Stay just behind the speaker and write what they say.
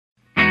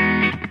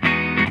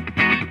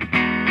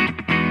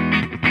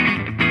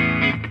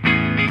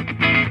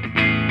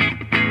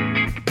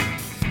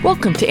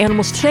Welcome to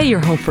Animals Today,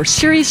 your home for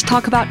serious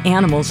talk about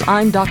animals.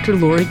 I'm Dr.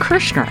 Lori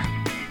Kirshner.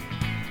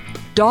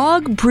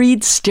 Dog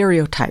breed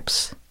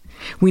stereotypes.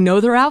 We know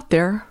they're out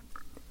there.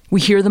 We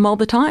hear them all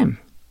the time.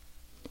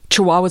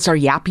 Chihuahuas are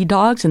yappy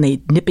dogs and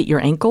they nip at your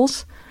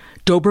ankles.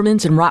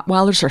 Dobermans and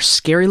Rottweilers are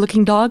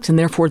scary-looking dogs and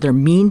therefore they're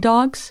mean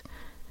dogs.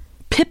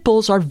 Pit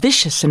bulls are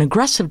vicious and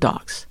aggressive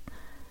dogs.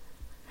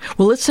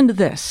 Well, listen to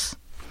this.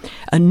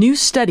 A new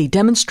study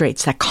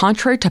demonstrates that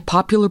contrary to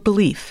popular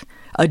belief,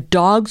 a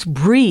dog's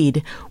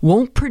breed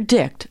won't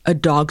predict a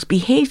dog's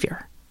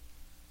behavior.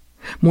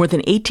 More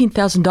than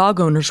 18,000 dog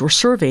owners were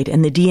surveyed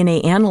and the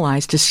DNA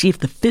analyzed to see if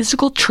the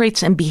physical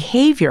traits and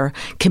behavior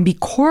can be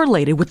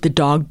correlated with the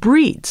dog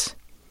breeds.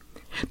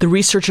 The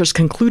researchers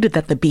concluded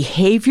that the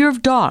behavior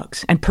of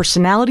dogs and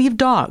personality of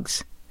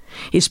dogs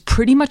is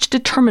pretty much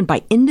determined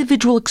by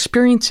individual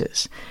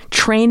experiences,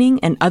 training,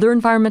 and other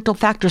environmental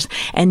factors,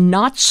 and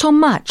not so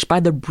much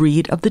by the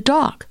breed of the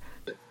dog.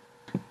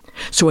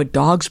 So a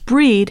dog's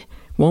breed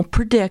won't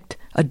predict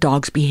a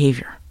dog's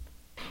behavior.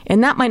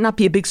 And that might not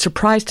be a big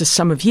surprise to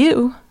some of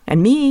you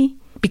and me,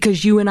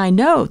 because you and I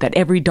know that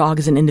every dog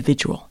is an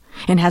individual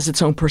and has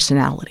its own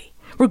personality,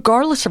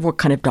 regardless of what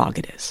kind of dog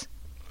it is.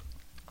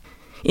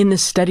 In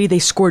this study, they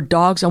scored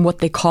dogs on what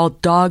they call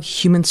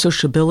dog-human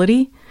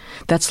sociability.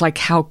 That's like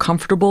how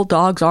comfortable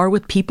dogs are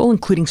with people,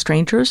 including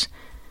strangers.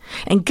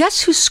 And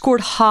guess who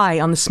scored high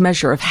on this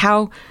measure of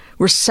how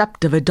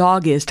receptive a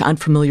dog is to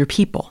unfamiliar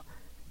people?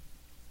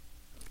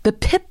 The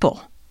pit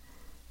bull.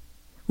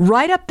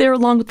 Right up there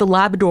along with the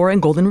Labrador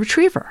and Golden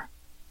Retriever.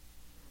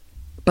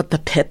 But the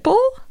pit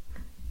bull?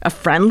 A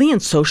friendly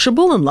and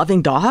sociable and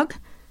loving dog?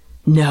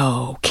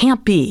 No,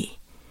 can't be.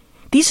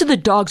 These are the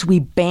dogs we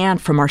ban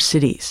from our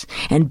cities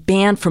and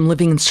ban from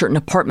living in certain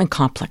apartment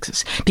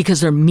complexes because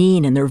they're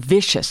mean and they're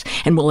vicious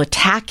and will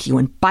attack you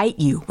and bite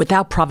you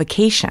without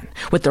provocation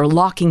with their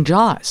locking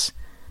jaws.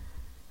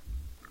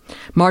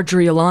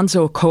 Marjorie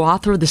Alonso, a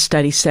co-author of the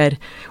study, said,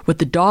 "What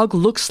the dog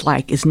looks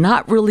like is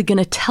not really going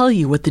to tell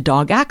you what the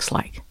dog acts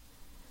like."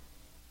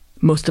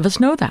 Most of us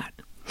know that.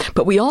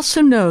 But we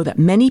also know that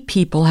many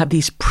people have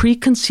these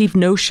preconceived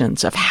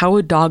notions of how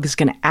a dog is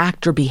going to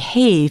act or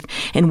behave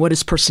and what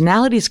his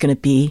personality is going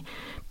to be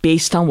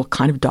based on what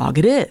kind of dog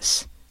it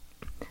is.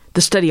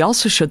 The study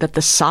also showed that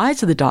the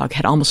size of the dog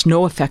had almost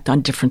no effect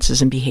on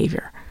differences in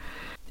behavior.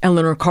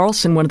 Eleanor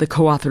Carlson, one of the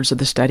co-authors of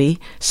the study,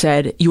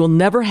 said, "You will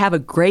never have a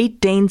Great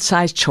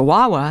Dane-sized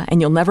Chihuahua, and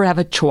you'll never have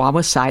a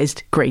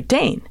Chihuahua-sized Great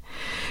Dane.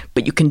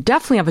 But you can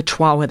definitely have a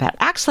Chihuahua that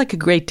acts like a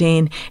Great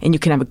Dane, and you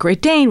can have a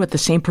Great Dane with the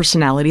same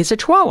personality as a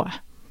Chihuahua."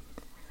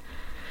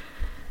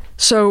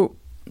 So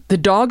the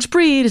dog's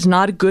breed is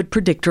not a good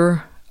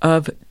predictor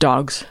of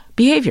dog's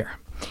behavior.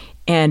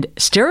 And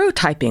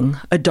stereotyping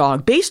a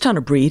dog based on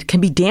a breed can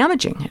be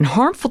damaging and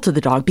harmful to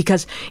the dog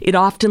because it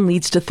often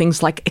leads to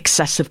things like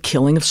excessive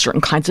killing of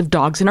certain kinds of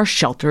dogs in our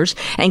shelters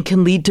and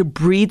can lead to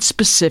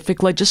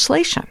breed-specific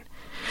legislation,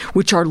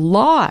 which are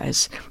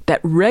laws that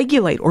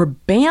regulate or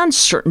ban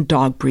certain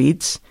dog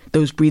breeds,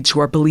 those breeds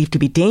who are believed to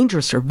be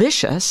dangerous or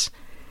vicious,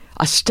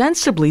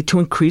 ostensibly to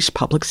increase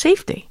public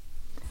safety.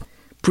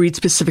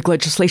 Breed-specific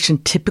legislation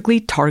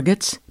typically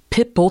targets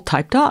pit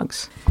bull-type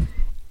dogs.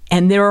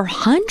 And there are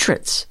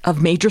hundreds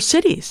of major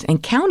cities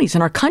and counties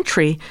in our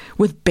country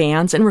with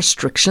bans and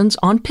restrictions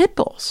on pit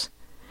bulls.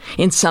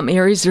 In some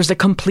areas, there's a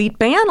complete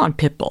ban on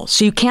pit bulls,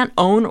 so you can't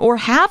own or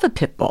have a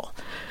pit bull,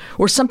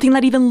 or something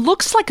that even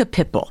looks like a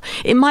pit bull.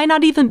 It might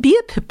not even be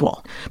a pit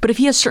bull, but if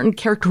he has certain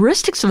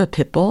characteristics of a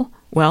pit bull,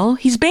 well,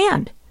 he's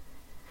banned.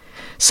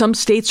 Some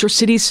states or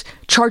cities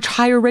charge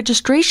higher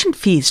registration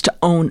fees to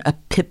own a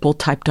pit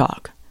bull-type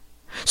dog.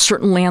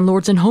 Certain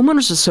landlords and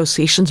homeowners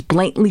associations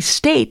blatantly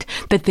state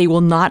that they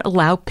will not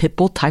allow pit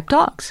bull-type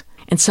dogs.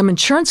 And some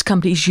insurance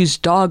companies use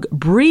dog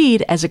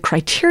breed as a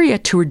criteria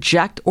to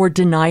reject or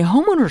deny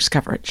homeowners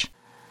coverage.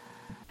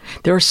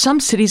 There are some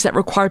cities that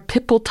require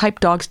pit bull-type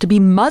dogs to be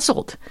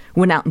muzzled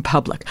when out in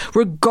public,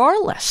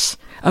 regardless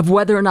of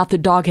whether or not the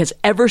dog has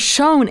ever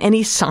shown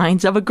any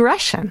signs of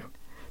aggression.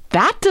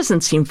 That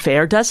doesn't seem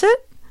fair, does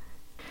it?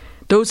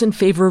 Those in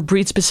favor of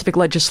breed-specific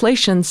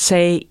legislation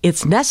say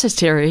it's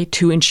necessary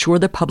to ensure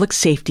the public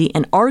safety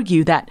and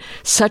argue that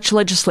such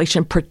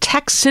legislation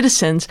protects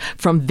citizens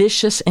from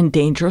vicious and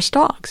dangerous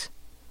dogs.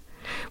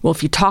 Well,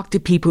 if you talk to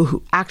people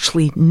who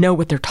actually know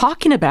what they're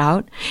talking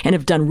about and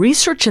have done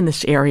research in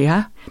this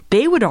area,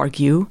 they would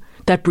argue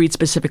that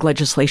breed-specific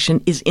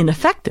legislation is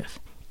ineffective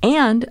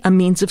and a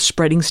means of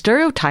spreading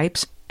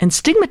stereotypes and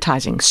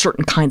stigmatizing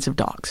certain kinds of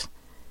dogs.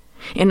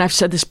 And I've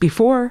said this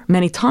before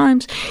many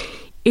times,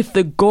 if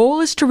the goal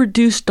is to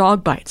reduce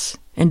dog bites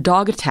and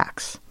dog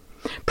attacks,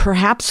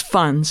 perhaps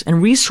funds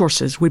and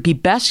resources would be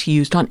best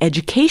used on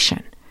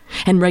education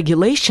and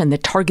regulation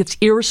that targets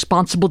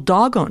irresponsible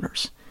dog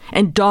owners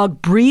and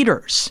dog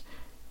breeders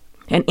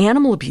and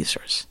animal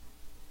abusers,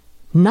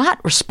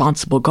 not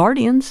responsible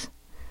guardians.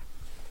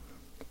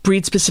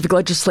 Breed-specific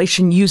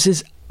legislation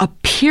uses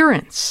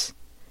appearance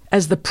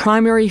as the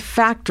primary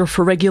factor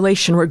for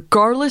regulation,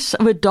 regardless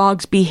of a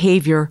dog's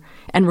behavior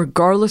and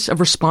regardless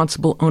of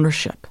responsible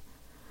ownership.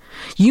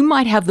 You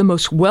might have the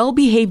most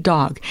well-behaved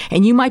dog,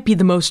 and you might be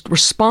the most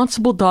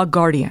responsible dog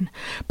guardian.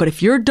 But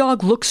if your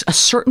dog looks a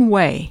certain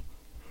way,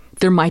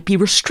 there might be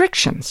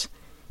restrictions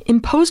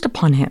imposed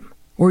upon him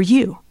or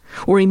you,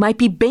 or he might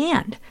be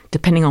banned,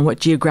 depending on what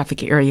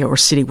geographic area or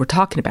city we're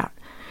talking about.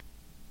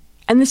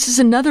 And this is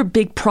another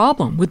big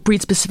problem with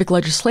breed-specific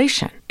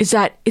legislation, is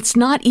that it's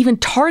not even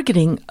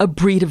targeting a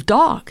breed of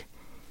dog.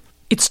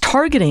 It's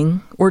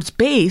targeting, or it's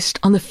based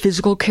on the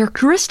physical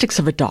characteristics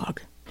of a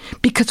dog,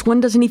 because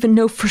one doesn't even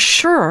know for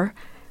sure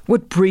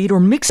what breed or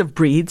mix of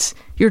breeds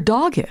your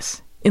dog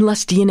is,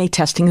 unless DNA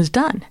testing is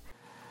done.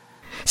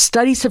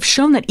 Studies have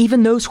shown that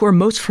even those who are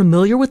most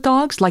familiar with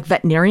dogs, like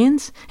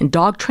veterinarians and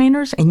dog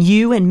trainers and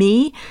you and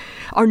me,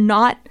 are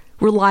not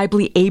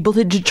reliably able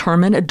to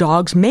determine a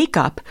dog's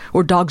makeup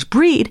or dog's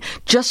breed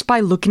just by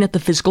looking at the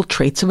physical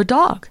traits of a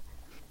dog.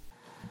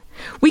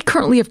 We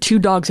currently have 2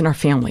 dogs in our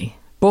family.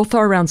 Both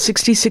are around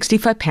 60,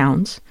 65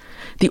 pounds.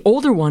 The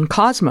older one,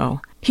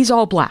 Cosmo, he's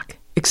all black,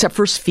 except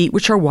for his feet,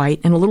 which are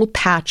white, and a little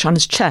patch on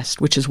his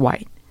chest, which is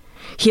white.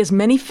 He has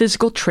many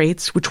physical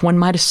traits which one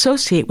might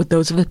associate with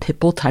those of a pit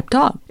bull type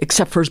dog,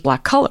 except for his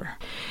black color.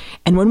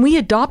 And when we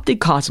adopted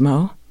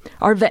Cosmo,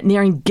 our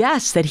veterinarian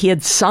guessed that he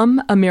had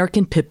some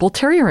American Pit Bull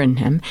Terrier in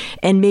him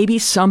and maybe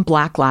some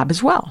Black Lab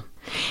as well.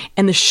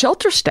 And the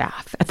shelter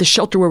staff at the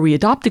shelter where we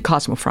adopted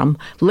Cosmo from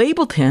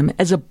labeled him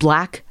as a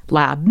Black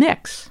Lab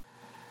mix.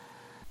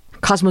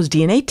 Cosmo's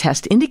DNA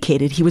test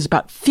indicated he was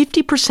about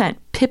 50%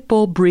 Pit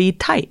Bull breed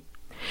type.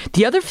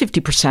 The other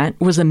 50%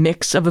 was a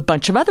mix of a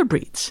bunch of other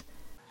breeds.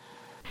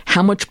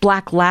 How much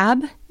Black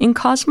Lab in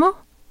Cosmo?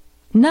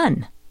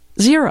 None.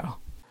 0.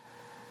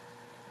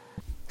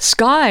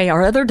 Sky,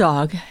 our other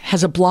dog,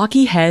 has a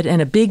blocky head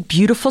and a big,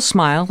 beautiful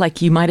smile like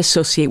you might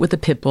associate with a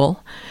pit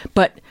bull.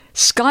 But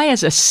Sky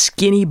has a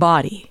skinny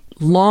body,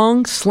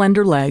 long,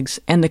 slender legs,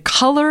 and the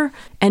color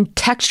and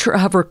texture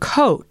of her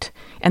coat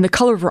and the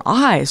color of her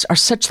eyes are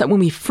such that when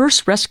we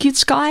first rescued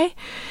Sky,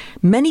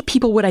 many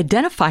people would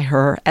identify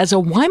her as a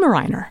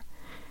Weimaraner.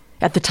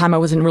 At the time, I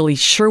wasn't really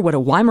sure what a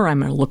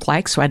Weimaraner looked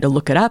like, so I had to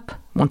look it up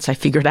once I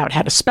figured out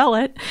how to spell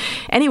it.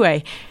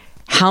 Anyway,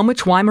 how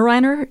much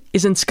Weimaraner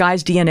is in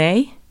Sky's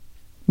DNA?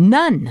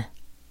 None.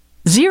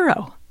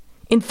 0.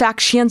 In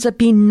fact, she ends up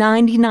being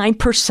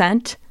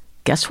 99%,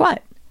 guess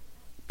what?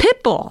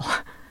 Pit bull.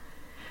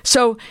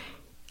 So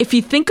if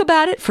you think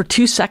about it for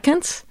 2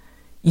 seconds,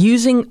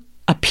 using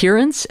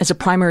appearance as a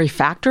primary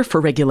factor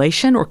for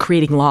regulation or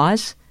creating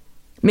laws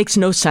makes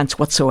no sense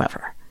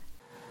whatsoever.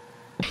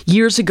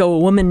 Years ago, a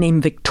woman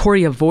named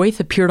Victoria Voith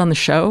appeared on the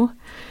show.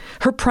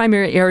 Her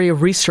primary area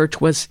of research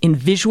was in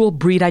visual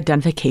breed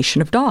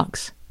identification of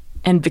dogs.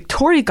 And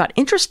Victoria got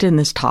interested in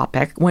this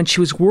topic when she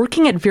was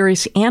working at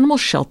various animal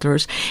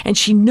shelters, and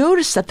she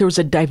noticed that there was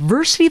a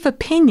diversity of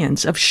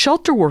opinions of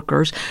shelter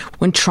workers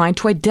when trying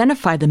to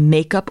identify the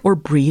makeup or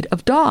breed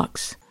of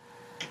dogs.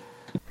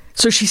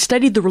 So she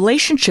studied the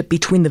relationship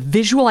between the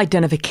visual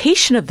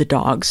identification of the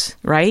dogs,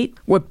 right?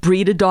 What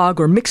breed a dog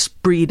or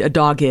mixed breed a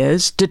dog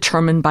is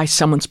determined by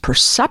someone's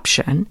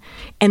perception,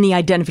 and the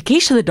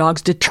identification of the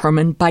dogs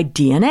determined by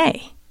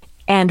DNA.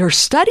 And her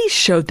studies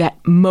showed that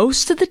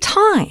most of the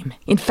time,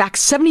 in fact,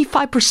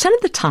 75%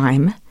 of the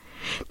time,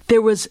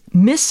 there was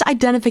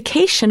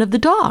misidentification of the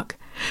dog.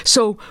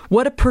 So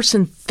what a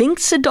person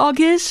thinks a dog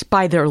is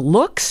by their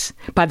looks,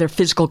 by their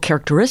physical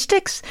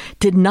characteristics,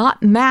 did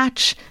not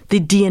match the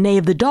DNA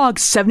of the dog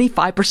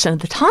 75% of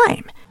the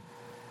time.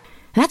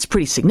 That's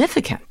pretty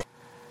significant.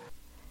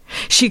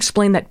 She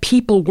explained that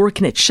people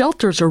working at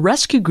shelters or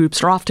rescue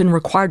groups are often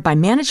required by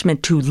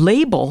management to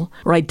label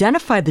or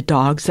identify the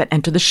dogs that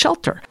enter the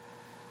shelter.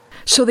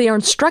 So they are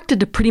instructed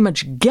to pretty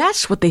much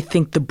guess what they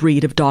think the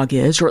breed of dog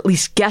is, or at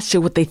least guess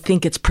at what they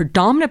think its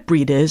predominant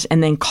breed is,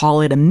 and then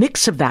call it a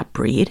mix of that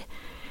breed.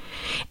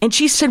 And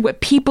she said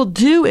what people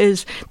do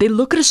is they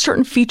look at a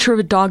certain feature of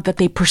a dog that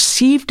they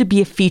perceive to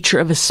be a feature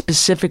of a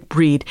specific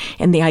breed,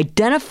 and they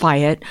identify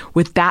it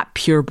with that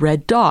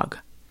purebred dog.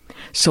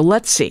 So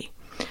let's see.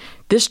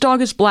 This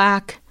dog is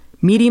black,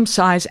 medium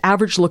size,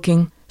 average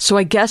looking, so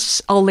I guess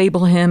I'll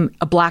label him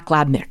a Black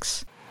Lab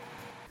mix.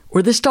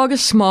 Or this dog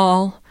is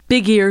small,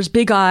 big ears,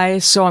 big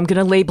eyes, so I'm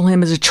going to label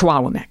him as a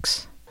Chihuahua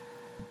mix.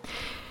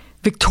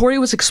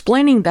 Victoria was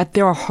explaining that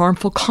there are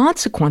harmful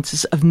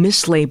consequences of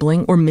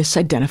mislabeling or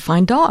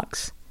misidentifying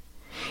dogs.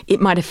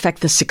 It might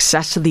affect the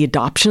success of the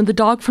adoption of the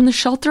dog from the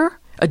shelter.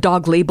 A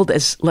dog labeled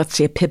as, let's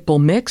say, a pit bull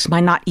mix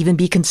might not even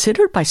be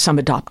considered by some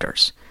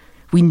adopters.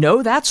 We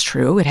know that's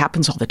true. It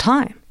happens all the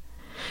time.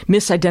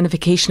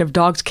 Misidentification of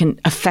dogs can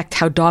affect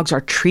how dogs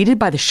are treated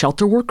by the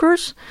shelter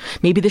workers.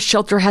 Maybe the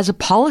shelter has a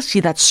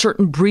policy that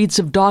certain breeds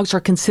of dogs are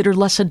considered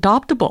less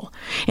adoptable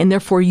and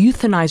therefore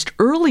euthanized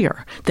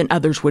earlier than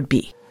others would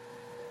be.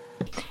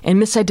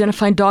 And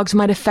misidentifying dogs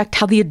might affect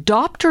how the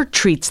adopter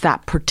treats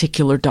that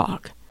particular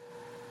dog.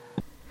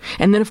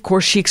 And then, of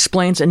course, she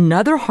explains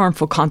another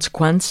harmful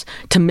consequence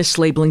to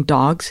mislabeling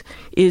dogs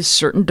is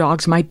certain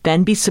dogs might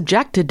then be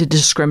subjected to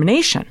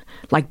discrimination,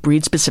 like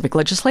breed-specific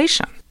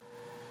legislation.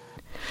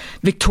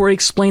 Victoria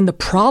explained the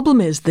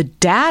problem is the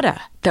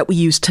data that we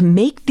use to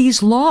make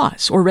these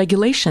laws or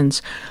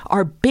regulations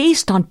are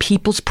based on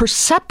people's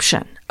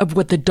perception of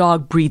what the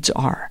dog breeds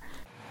are,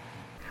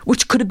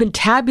 which could have been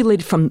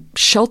tabulated from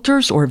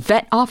shelters or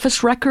vet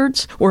office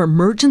records or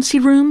emergency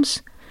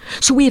rooms.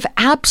 So we have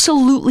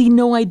absolutely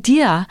no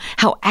idea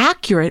how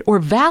accurate or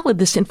valid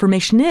this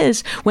information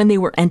is when they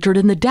were entered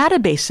in the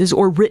databases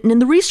or written in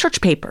the research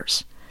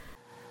papers.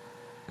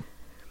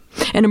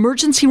 And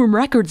emergency room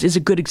records is a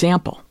good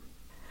example.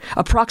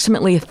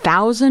 Approximately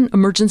 1,000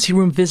 emergency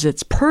room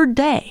visits per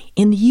day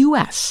in the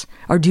U.S.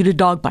 are due to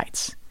dog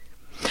bites.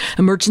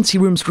 Emergency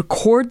rooms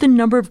record the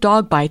number of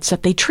dog bites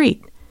that they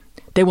treat.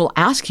 They will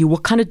ask you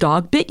what kind of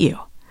dog bit you.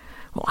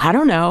 Well, I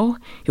don't know.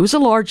 It was a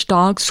large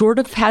dog, sort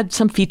of had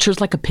some features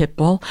like a pit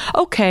bull.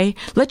 Okay,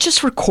 let's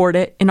just record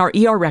it in our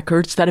ER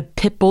records that a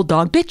pit bull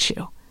dog bit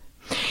you.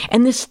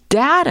 And this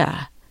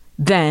data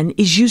then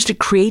is used to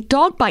create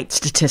dog bite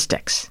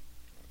statistics.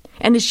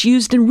 And it's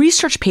used in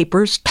research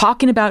papers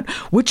talking about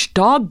which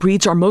dog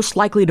breeds are most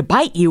likely to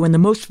bite you and the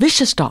most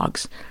vicious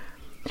dogs.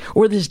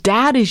 Or this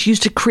data is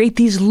used to create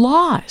these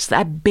laws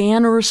that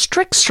ban or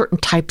restrict certain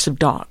types of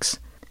dogs.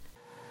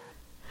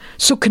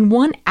 So can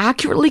one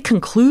accurately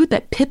conclude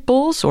that pit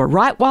bulls or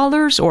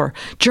Rottweilers or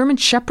German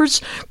Shepherds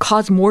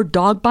cause more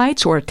dog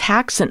bites or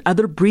attacks than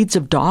other breeds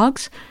of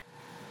dogs?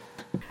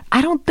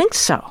 I don't think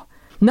so.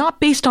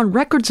 Not based on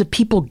records of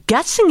people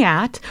guessing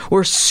at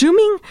or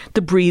assuming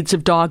the breeds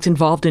of dogs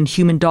involved in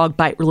human dog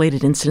bite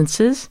related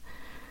incidences.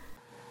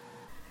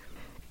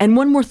 And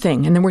one more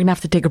thing, and then we're going to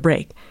have to take a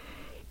break.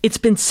 It's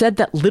been said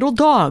that little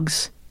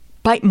dogs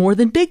bite more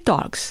than big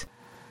dogs.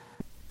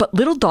 But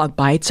little dog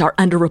bites are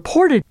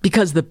underreported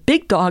because the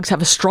big dogs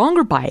have a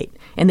stronger bite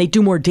and they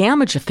do more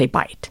damage if they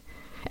bite.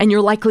 And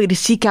you're likely to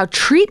seek out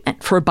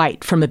treatment for a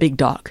bite from a big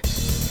dog.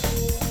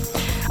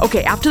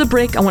 Okay, after the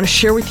break, I want to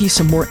share with you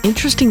some more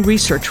interesting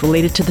research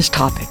related to this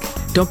topic.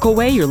 Don't go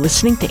away, you're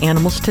listening to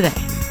Animals Today.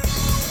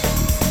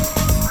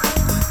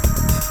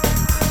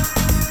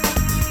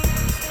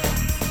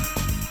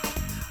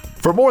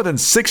 For more than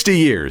 60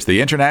 years,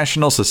 the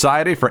International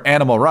Society for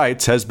Animal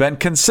Rights has been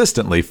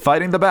consistently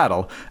fighting the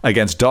battle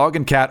against dog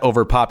and cat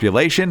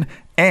overpopulation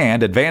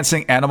and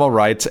advancing animal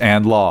rights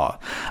and law.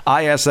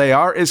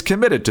 ISAR is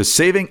committed to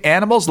saving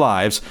animals'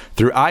 lives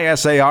through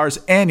ISAR's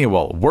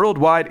annual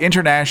Worldwide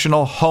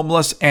International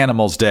Homeless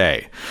Animals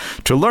Day.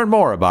 To learn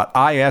more about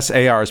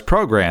ISAR's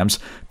programs,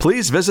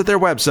 please visit their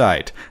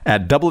website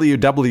at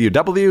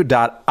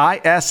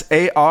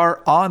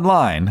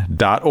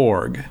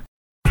www.isaronline.org.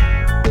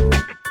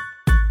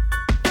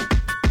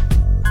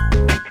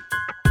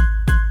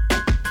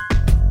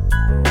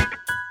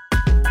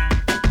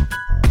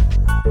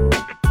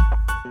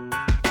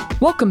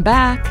 Welcome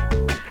back.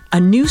 A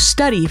new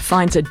study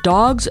finds a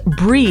dog's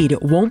breed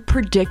won't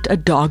predict a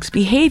dog's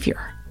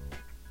behavior.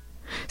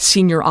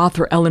 Senior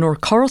author Eleanor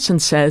Carlson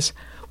says,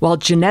 while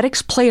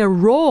genetics play a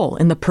role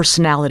in the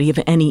personality of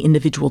any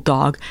individual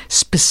dog,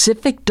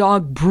 specific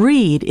dog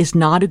breed is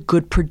not a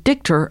good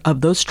predictor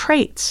of those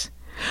traits.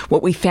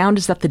 What we found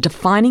is that the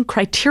defining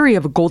criteria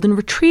of a golden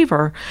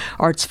retriever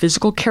are its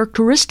physical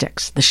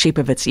characteristics, the shape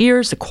of its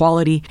ears, the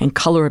quality and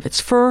color of its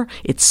fur,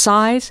 its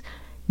size,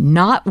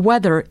 not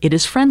whether it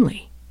is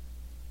friendly.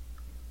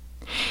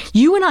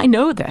 You and I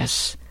know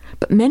this,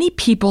 but many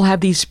people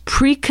have these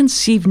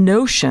preconceived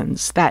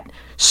notions that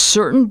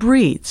certain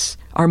breeds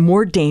are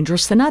more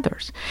dangerous than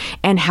others,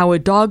 and how a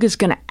dog is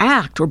going to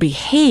act or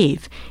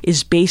behave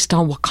is based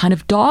on what kind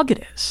of dog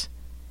it is.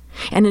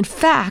 And in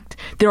fact,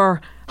 there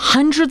are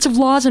hundreds of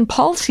laws and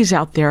policies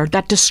out there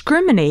that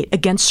discriminate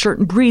against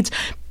certain breeds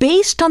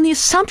based on the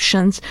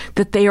assumptions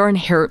that they are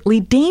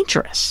inherently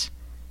dangerous.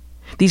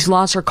 These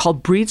laws are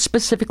called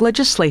breed-specific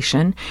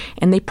legislation,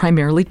 and they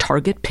primarily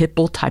target pit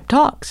bull-type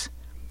dogs.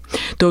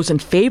 Those in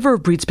favor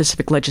of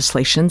breed-specific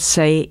legislation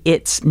say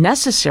it's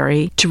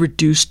necessary to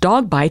reduce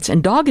dog bites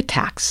and dog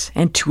attacks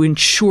and to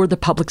ensure the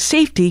public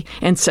safety,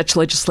 and such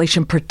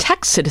legislation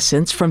protects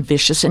citizens from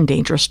vicious and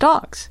dangerous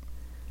dogs.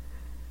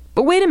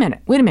 But wait a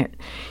minute.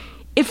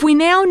 If we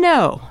now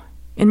know,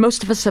 and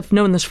most of us have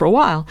known this for a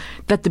while,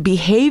 that the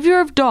behavior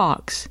of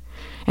dogs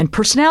and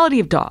personality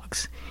of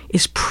dogs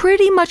is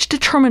pretty much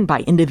determined by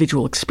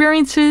individual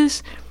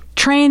experiences,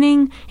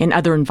 training, and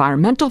other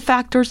environmental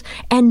factors,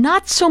 and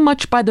not so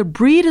much by the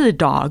breed of the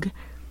dog,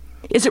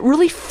 is it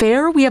really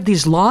fair we have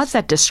these laws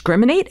that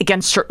discriminate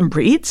against certain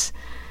breeds?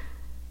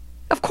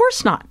 Of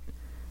course not.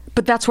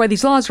 But that's why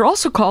these laws are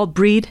also called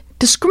breed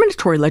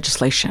discriminatory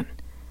legislation.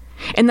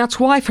 And that's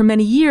why for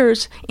many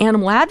years,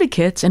 animal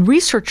advocates and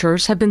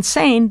researchers have been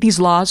saying these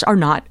laws are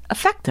not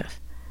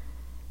effective.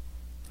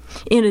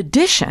 In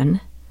addition,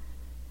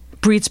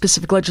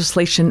 breed-specific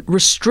legislation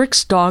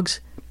restricts dogs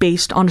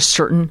based on a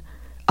certain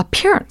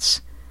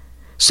appearance.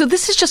 So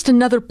this is just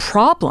another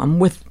problem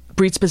with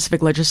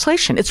breed-specific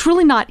legislation. It's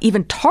really not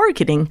even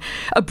targeting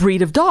a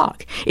breed of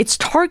dog. It's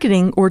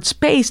targeting, or it's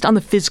based on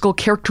the physical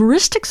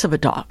characteristics of a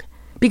dog.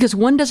 Because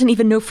one doesn't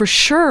even know for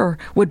sure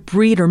what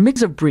breed or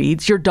mix of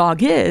breeds your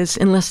dog is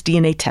unless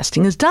DNA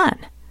testing is done.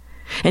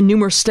 And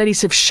numerous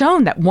studies have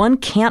shown that one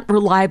can't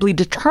reliably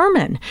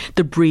determine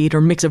the breed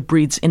or mix of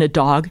breeds in a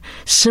dog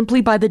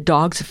simply by the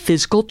dog's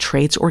physical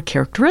traits or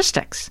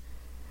characteristics.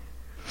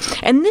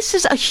 And this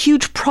is a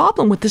huge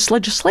problem with this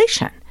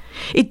legislation.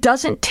 It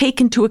doesn't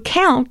take into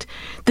account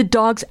the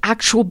dog's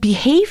actual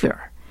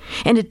behavior.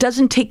 And it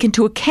doesn't take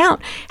into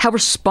account how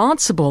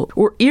responsible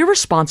or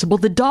irresponsible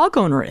the dog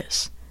owner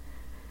is.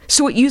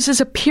 So it uses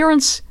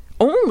appearance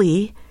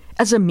only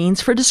as a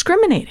means for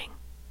discriminating.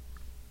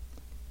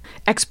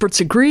 Experts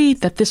agree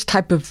that this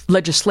type of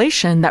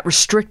legislation that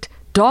restrict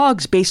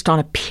dogs based on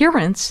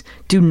appearance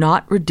do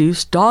not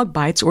reduce dog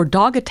bites or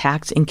dog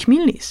attacks in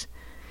communities,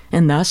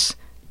 and thus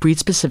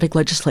breed-specific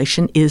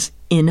legislation is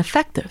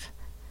ineffective.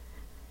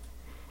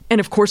 And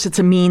of course, it's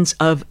a means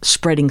of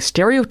spreading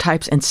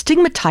stereotypes and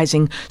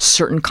stigmatizing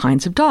certain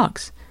kinds of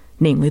dogs,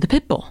 namely the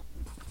pit bull.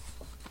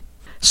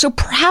 So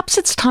perhaps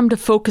it's time to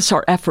focus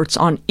our efforts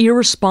on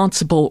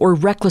irresponsible or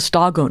reckless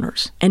dog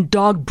owners and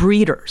dog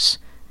breeders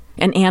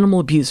and animal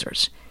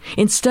abusers,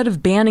 instead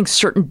of banning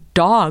certain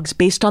dogs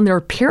based on their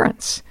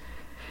appearance.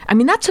 I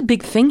mean, that's a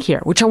big thing here,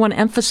 which I want to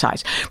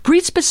emphasize.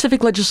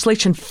 Breed-specific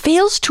legislation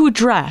fails to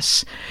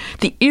address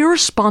the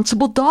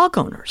irresponsible dog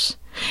owners,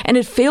 and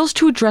it fails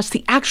to address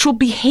the actual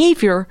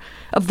behavior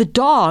of the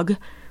dog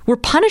we're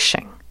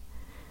punishing.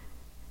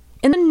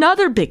 And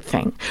another big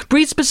thing,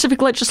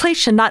 breed-specific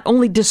legislation not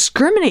only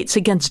discriminates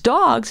against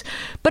dogs,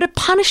 but it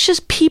punishes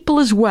people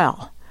as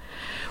well.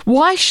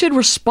 Why should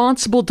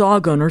responsible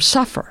dog owners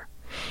suffer?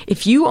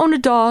 If you own a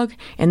dog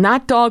and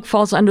that dog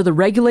falls under the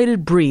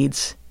regulated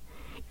breeds,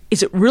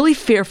 is it really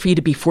fair for you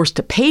to be forced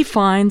to pay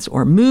fines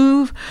or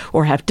move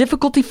or have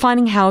difficulty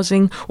finding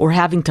housing or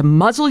having to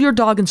muzzle your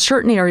dog in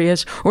certain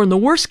areas or in the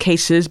worst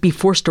cases be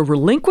forced to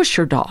relinquish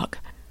your dog?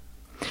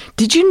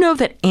 Did you know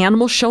that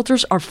animal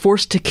shelters are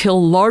forced to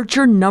kill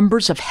larger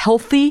numbers of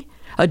healthy,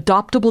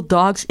 adoptable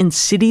dogs in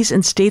cities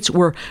and states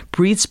where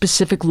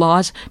breed-specific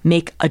laws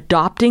make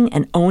adopting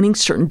and owning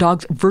certain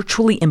dogs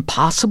virtually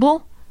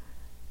impossible?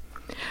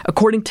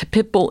 According to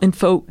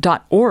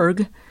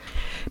pitbullinfo.org,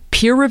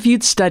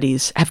 peer-reviewed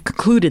studies have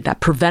concluded that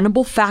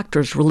preventable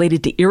factors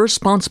related to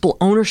irresponsible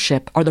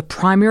ownership are the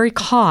primary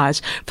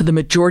cause for the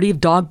majority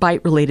of dog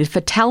bite-related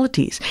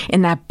fatalities,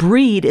 and that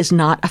breed is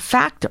not a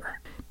factor.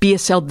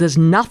 BSL does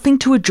nothing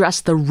to address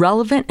the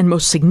relevant and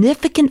most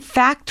significant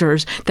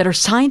factors that are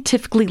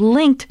scientifically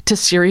linked to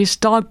serious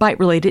dog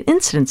bite-related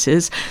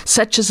incidences,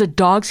 such as a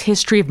dog's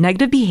history of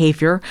negative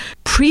behavior,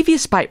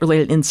 previous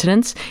bite-related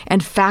incidents,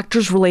 and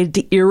factors related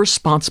to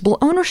irresponsible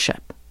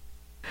ownership.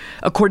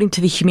 According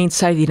to the Humane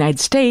Society of the United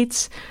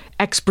States,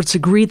 experts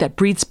agree that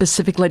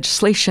breed-specific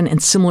legislation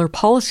and similar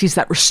policies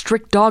that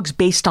restrict dogs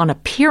based on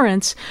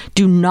appearance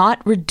do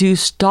not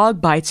reduce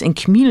dog bites in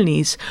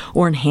communities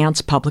or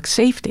enhance public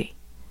safety.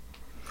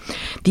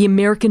 The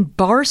American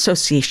Bar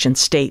Association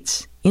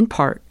states, in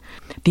part,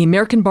 the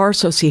American Bar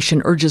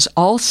Association urges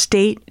all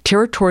state,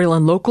 territorial,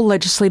 and local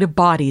legislative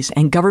bodies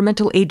and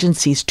governmental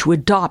agencies to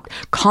adopt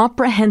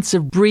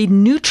comprehensive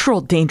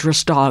breed-neutral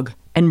dangerous dog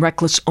and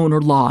reckless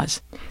owner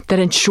laws that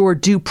ensure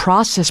due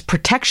process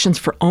protections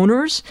for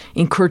owners,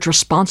 encourage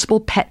responsible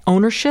pet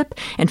ownership,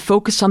 and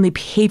focus on the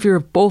behavior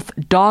of both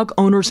dog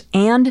owners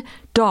and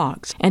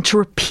dogs, and to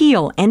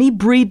repeal any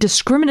breed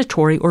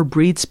discriminatory or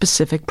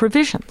breed-specific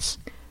provisions.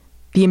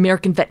 The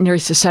American Veterinary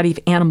Society of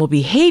Animal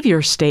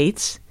Behavior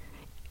states,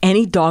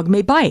 any dog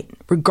may bite,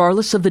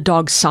 regardless of the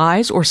dog's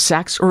size or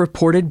sex or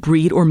reported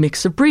breed or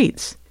mix of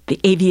breeds. The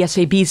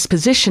AVSAB's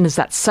position is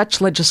that such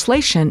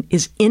legislation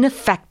is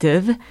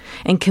ineffective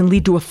and can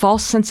lead to a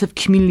false sense of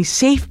community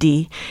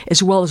safety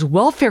as well as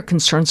welfare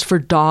concerns for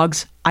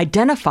dogs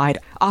identified,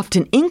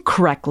 often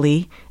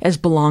incorrectly, as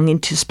belonging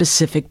to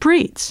specific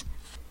breeds.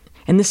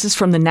 And this is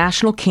from the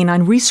National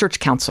Canine Research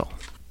Council.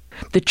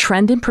 The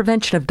trend in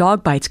prevention of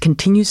dog bites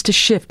continues to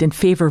shift in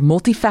favor of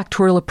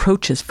multifactorial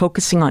approaches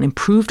focusing on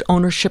improved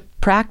ownership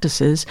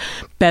practices,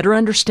 better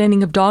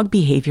understanding of dog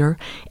behavior,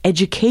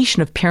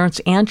 education of parents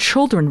and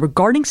children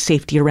regarding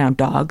safety around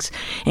dogs,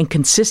 and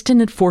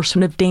consistent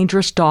enforcement of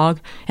dangerous dog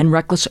and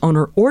reckless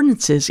owner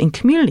ordinances in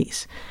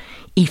communities.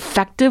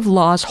 Effective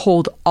laws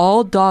hold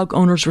all dog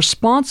owners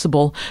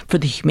responsible for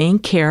the humane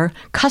care,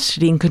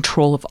 custody, and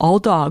control of all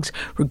dogs,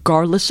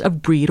 regardless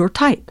of breed or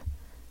type.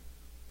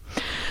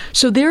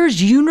 So there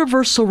is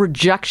universal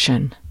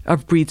rejection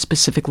of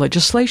breed-specific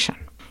legislation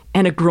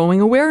and a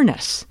growing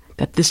awareness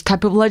that this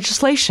type of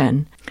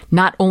legislation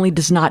not only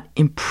does not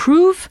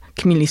improve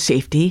community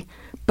safety,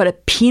 but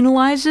it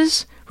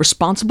penalizes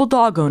responsible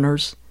dog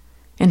owners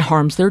and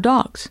harms their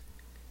dogs.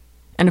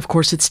 And of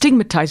course, it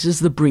stigmatizes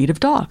the breed of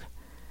dog.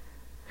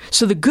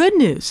 So the good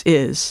news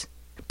is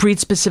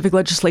breed-specific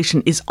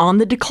legislation is on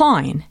the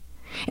decline,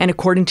 and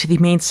according to the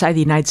Humane Society of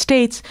the United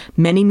States,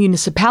 many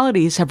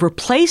municipalities have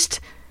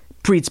replaced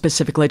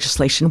breed-specific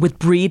legislation with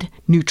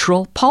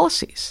breed-neutral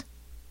policies.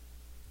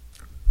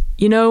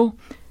 You know,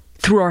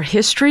 through our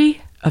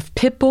history of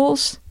pit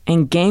bulls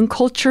and gang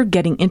culture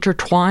getting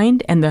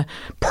intertwined and the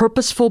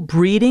purposeful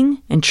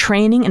breeding and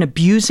training and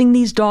abusing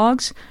these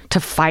dogs to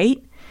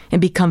fight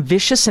and become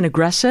vicious and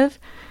aggressive,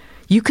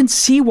 you can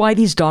see why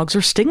these dogs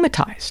are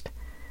stigmatized.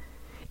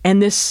 And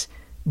this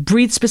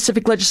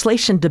breed-specific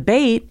legislation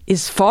debate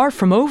is far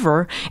from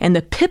over, and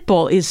the pit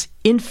bull is,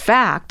 in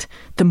fact,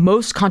 the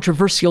most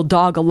controversial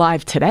dog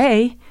alive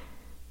today.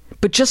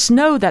 But just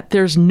know that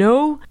there's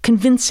no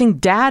convincing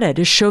data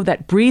to show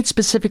that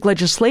breed-specific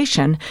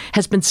legislation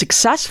has been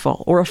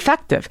successful or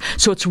effective.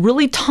 So it's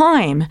really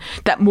time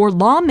that more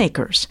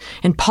lawmakers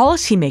and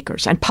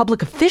policymakers and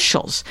public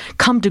officials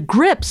come to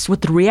grips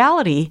with the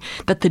reality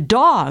that the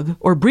dog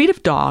or breed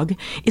of dog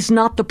is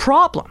not the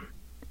problem.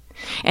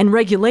 And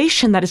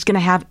regulation that is going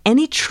to have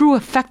any true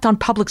effect on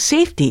public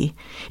safety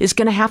is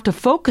going to have to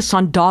focus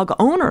on dog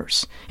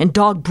owners and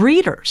dog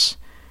breeders.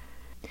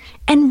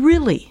 And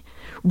really,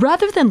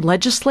 rather than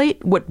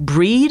legislate what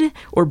breed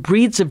or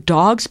breeds of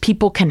dogs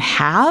people can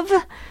have,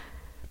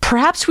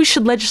 perhaps we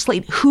should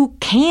legislate who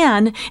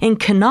can and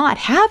cannot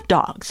have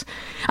dogs.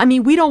 I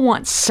mean, we don't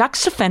want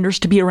sex offenders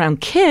to be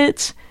around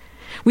kids.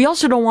 We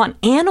also don't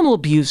want animal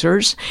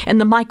abusers and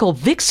the Michael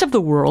Vicks of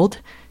the world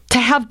to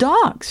have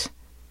dogs.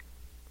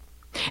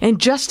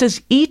 And just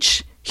as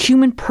each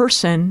human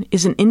person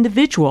is an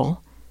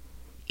individual,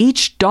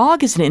 each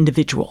dog is an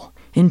individual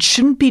and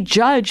shouldn't be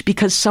judged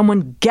because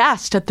someone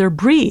guessed at their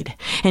breed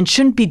and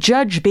shouldn't be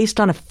judged based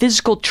on a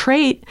physical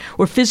trait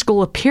or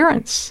physical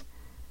appearance.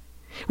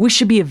 We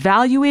should be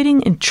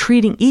evaluating and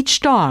treating each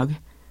dog,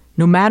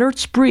 no matter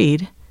its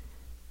breed,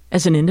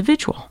 as an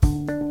individual.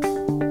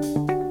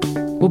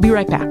 We'll be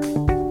right back.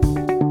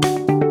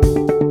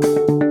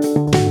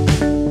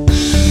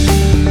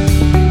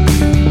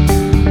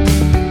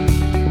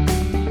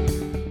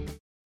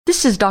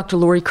 This is Dr.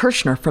 Lori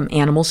Kirshner from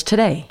Animals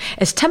Today.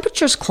 As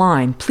temperatures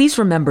climb, please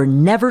remember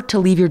never to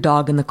leave your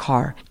dog in the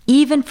car,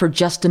 even for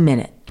just a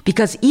minute.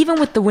 Because even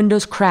with the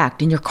windows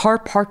cracked and your car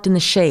parked in the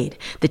shade,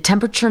 the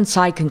temperature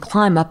inside can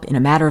climb up in a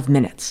matter of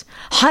minutes,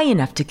 high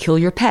enough to kill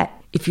your pet.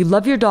 If you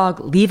love your dog,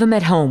 leave him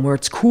at home where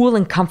it's cool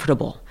and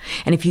comfortable.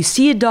 And if you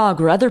see a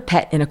dog or other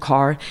pet in a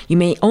car, you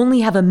may only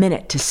have a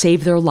minute to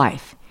save their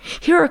life.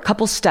 Here are a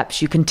couple steps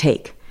you can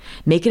take.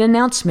 Make an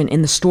announcement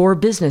in the store or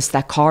business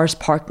that car is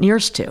parked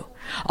nearest to.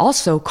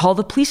 Also, call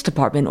the police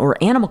department or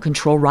animal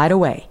control right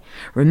away.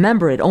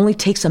 Remember, it only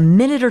takes a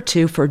minute or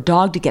two for a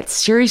dog to get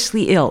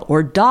seriously ill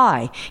or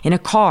die in a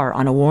car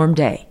on a warm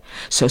day.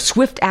 So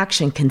swift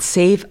action can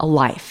save a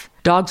life.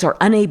 Dogs are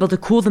unable to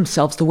cool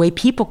themselves the way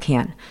people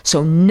can.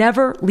 So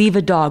never leave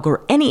a dog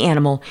or any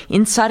animal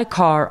inside a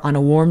car on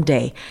a warm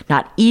day,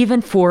 not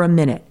even for a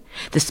minute.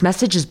 This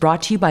message is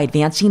brought to you by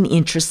Advancing the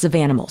Interests of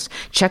Animals.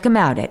 Check them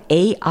out at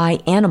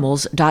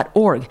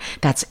aianimals.org.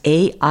 That's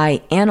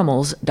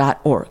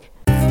aianimals.org.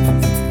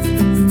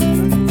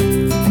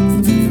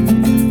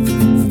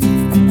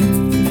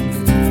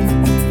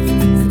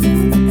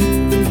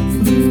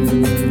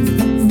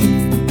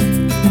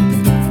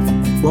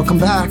 Welcome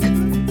back.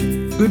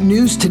 Good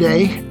news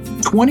today.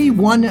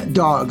 21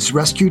 dogs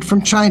rescued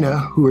from China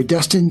who are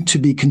destined to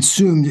be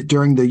consumed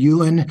during the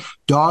Yulin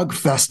Dog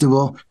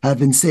Festival have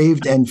been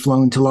saved and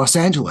flown to Los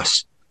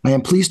Angeles. I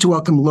am pleased to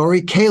welcome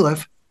Lori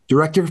Califf,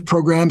 Director of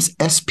Programs,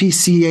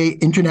 SPCA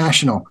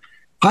International.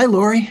 Hi,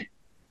 Lori.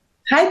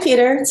 Hi,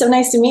 Peter. It's so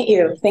nice to meet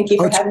you. Thank you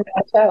for having me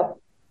on the show.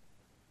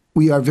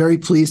 We are very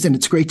pleased, and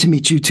it's great to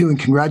meet you too, and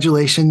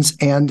congratulations.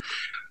 And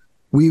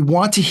we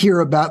want to hear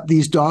about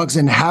these dogs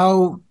and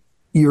how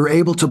you're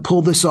able to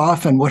pull this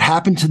off and what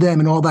happened to them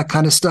and all that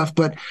kind of stuff.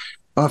 But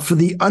for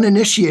the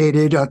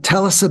uninitiated,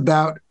 tell us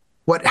about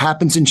what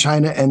happens in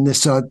China and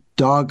this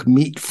dog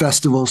meat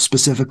festival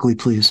specifically,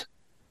 please.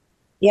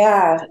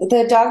 Yeah,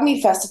 the dog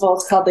meat festival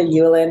is called the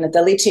Yulin,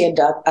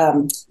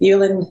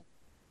 Yulin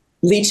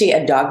Lychee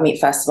and Dog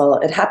Meat Festival.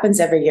 It happens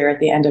every year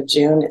at the end of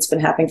June. It's been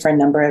happening for a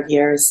number of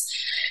years.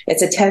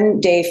 It's a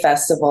 10-day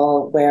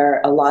festival where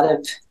a lot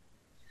of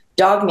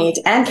dog meat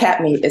and cat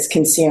meat is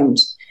consumed.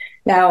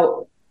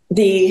 Now,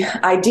 the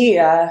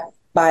idea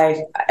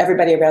by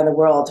everybody around the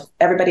world,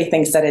 everybody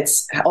thinks that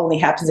it's only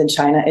happens in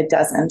China. It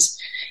doesn't.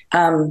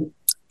 And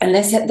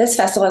this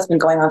festival has been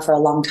going on for a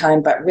long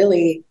time, but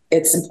really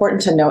it's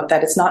important to note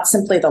that it's not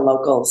simply the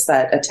locals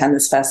that attend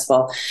this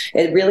festival.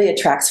 It really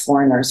attracts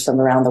foreigners from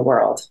around the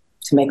world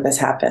to make this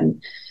happen.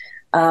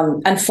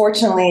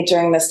 Unfortunately,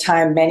 during this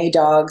time, many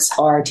dogs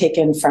are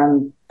taken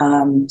from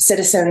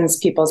citizens,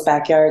 people's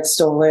backyards,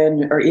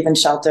 stolen, or even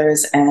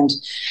shelters, and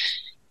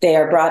they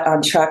are brought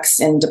on trucks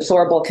in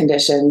deplorable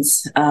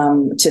conditions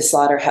to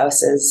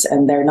slaughterhouses,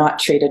 and they're not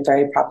treated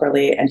very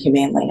properly and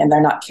humanely, and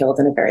they're not killed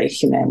in a very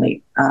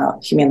humanely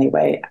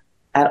way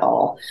at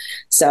all.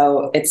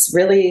 So it's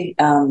really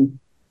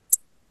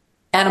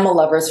animal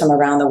lovers from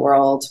around the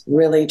world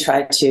really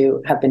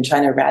have been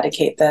trying to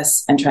eradicate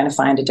this and trying to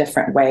find a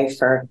different way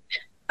for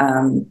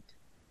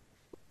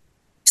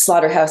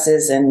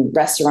slaughterhouses and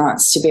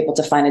restaurants to be able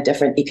to find a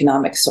different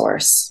economic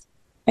source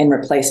in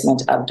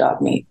replacement of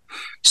dog meat.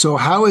 So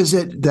how is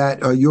it that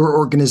your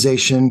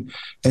organization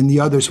and the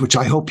others, which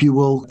I hope you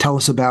will tell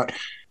us about,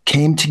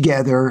 came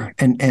together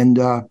and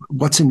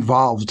what's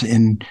involved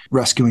in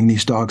rescuing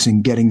these dogs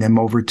and getting them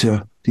over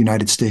to the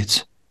United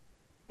States?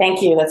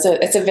 Thank you.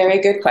 It's a very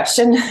good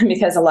question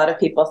because a lot of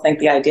people think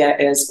the idea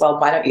is, well,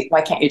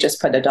 why can't you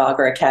just put a dog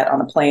or a cat on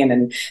a plane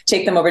and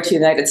take them over to the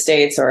United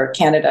States or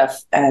Canada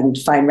and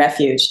find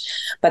refuge?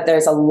 But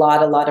there's a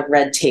lot of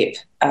red tape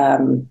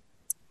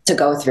to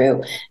go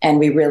through, and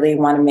we really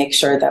want to make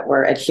sure that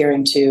we're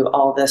adhering to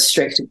all the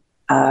strict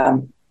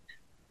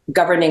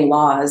governing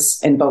laws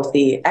in both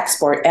the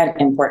export and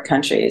import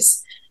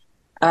countries.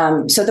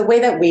 So the way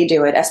that we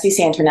do it,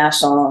 SPCA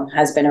International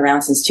has been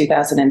around since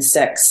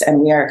 2006, and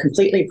we are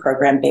completely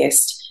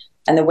program-based.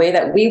 And the way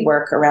that we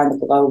work around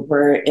the globe,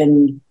 we're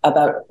in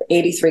about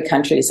 83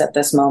 countries at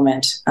this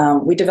moment.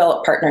 We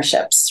develop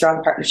partnerships,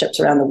 strong partnerships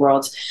around the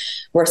world.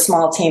 We're a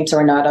small team, so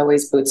we're not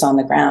always boots on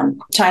the ground.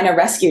 China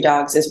Rescue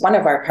Dogs is one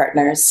of our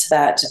partners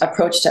that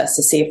approached us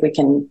to see if we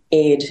can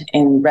aid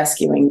in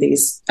rescuing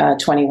these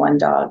 21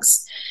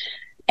 dogs.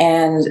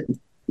 And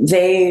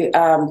they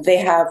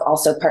have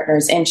also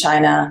partners in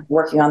China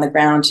working on the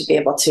ground to be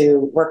able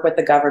to work with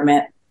the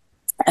government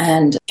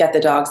and get the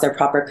dogs their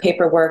proper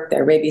paperwork,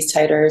 their rabies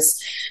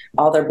titers,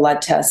 all their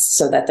blood tests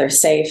so that they're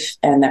safe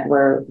and that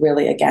we're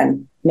really,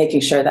 again,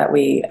 making sure that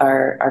we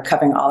are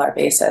covering all our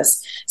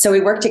bases. So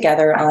we work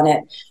together on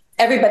it.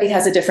 Everybody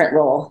has a different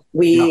role.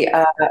 We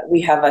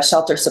have a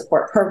shelter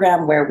support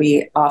program where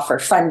we offer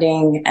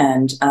funding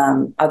and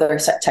other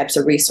types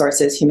of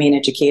resources, humane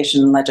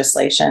education,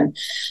 legislation.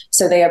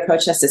 So they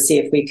approached us to see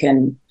if we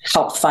can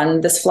help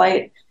fund this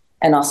flight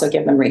and also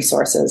give them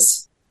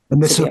resources.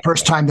 And this is the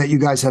first time that you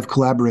guys have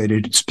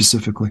collaborated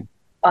specifically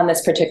on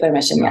this particular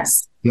mission.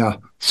 Yes. Yeah.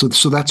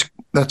 So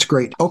that's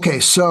great. Okay.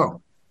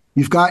 So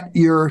you've got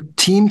your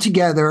team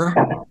together.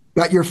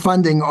 Got your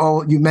funding.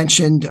 You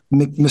mentioned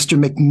Mr.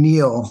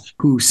 McNeil,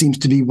 who seems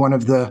to be one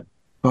of the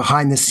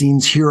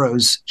behind-the-scenes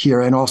heroes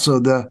here, and also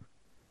the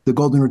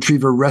Golden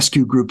Retriever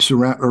rescue groups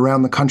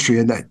around the country.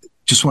 And I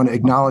just want to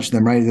acknowledge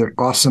them, right? They're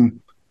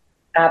awesome.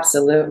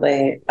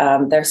 Absolutely.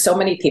 There's so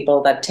many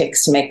people that it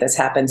takes to make this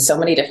happen, so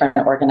many different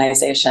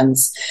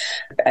organizations.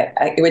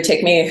 It would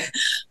take me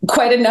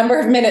quite a number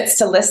of minutes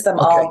to list them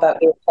all, but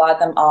we applaud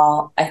them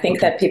all. I think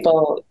that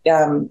people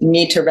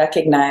need to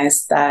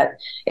recognize that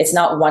it's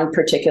not one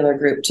particular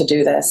group to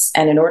do this.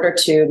 And in order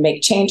to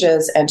make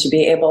changes and to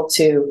be able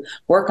to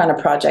work on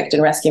a project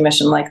and rescue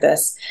mission like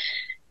this,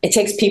 it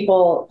takes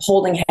people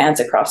holding hands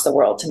across the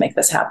world to make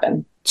this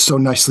happen. So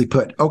nicely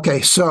put.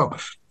 Okay, so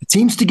the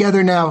team's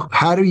together now.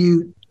 How do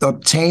you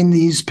obtain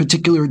these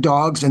particular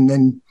dogs, and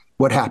then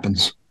what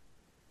happens?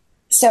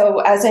 So,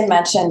 as I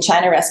mentioned,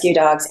 China Rescue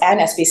Dogs and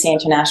SPCA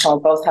International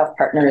both have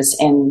partners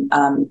in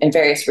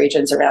various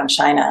regions around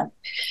China.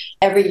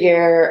 Every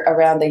year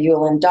around the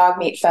Yulin Dog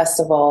Meat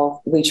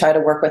Festival, we try to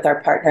work with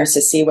our partners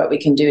to see what we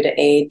can do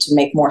to aid to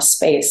make more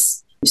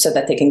space so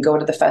that they can go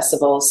to the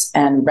festivals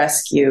and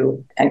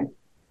rescue and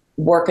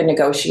work and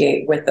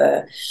negotiate with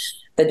the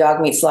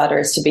dog meat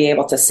slaughterers to be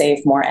able to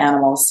save more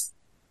animals.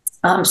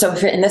 So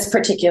in this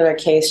particular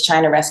case,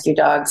 China Rescue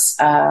Dogs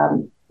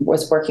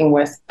was working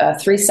with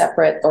 3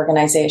 separate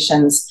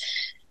organizations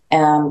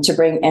to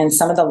bring in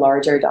some of the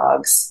larger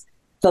dogs.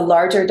 The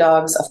larger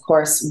dogs, of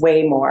course,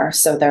 weigh more,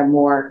 so they're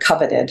more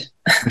coveted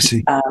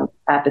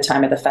at the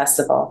time of the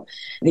festival.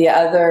 The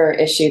other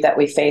issue that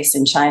we face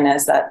in China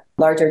is that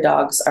larger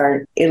dogs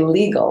are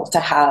illegal to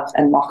have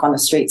and walk on the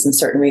streets in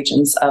certain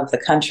regions of the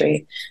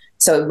country.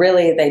 So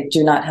really, they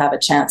do not have a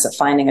chance of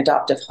finding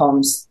adoptive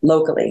homes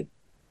locally.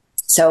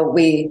 So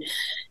we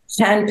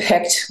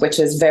handpicked, which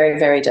is very,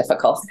 very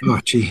difficult.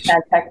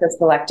 Handpicked a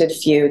selected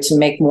few to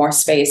make more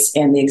space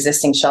in the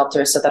existing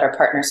shelters so that our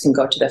partners can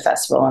go to the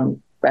festival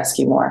and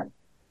rescue more.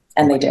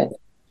 And they did.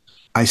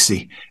 I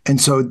see.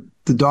 And so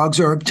the dogs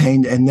are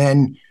obtained, and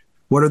then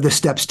what are the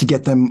steps to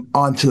get them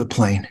onto the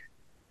plane?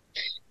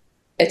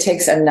 It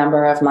takes a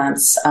number of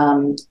months.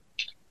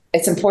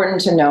 It's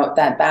important to note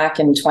that back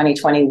in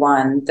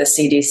 2021, the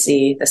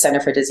CDC, the Center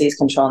for Disease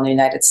Control in the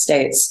United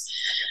States,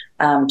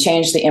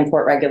 changed the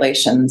import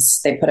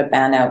regulations. They put a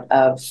ban out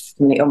of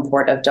the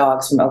import of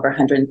dogs from over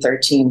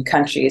 113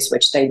 countries,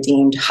 which they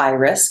deemed high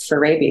risk for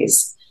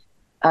rabies.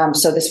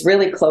 So this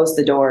really closed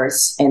the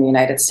doors in the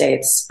United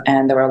States.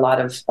 And there were a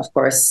lot of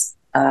course,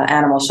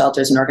 animal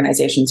shelters and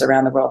organizations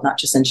around the world, not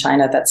just in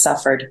China, that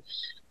suffered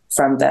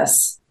from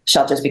this.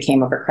 Shelters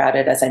became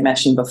overcrowded, as I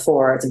mentioned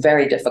before. It's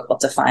very difficult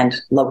to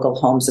find local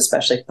homes,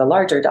 especially for the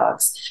larger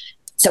dogs.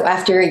 So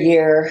after a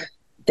year,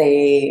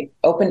 they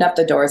opened up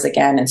the doors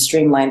again and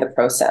streamlined the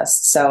process.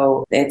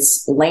 So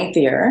it's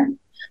lengthier,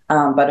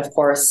 but of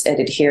course, it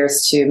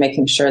adheres to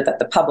making sure that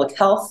the public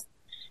health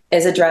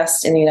is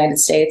addressed in the United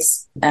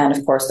States and,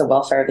 of course, the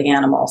welfare of the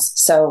animals.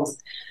 So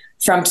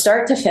from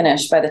start to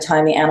finish, by the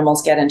time the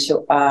animals get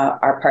into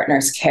our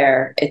partners'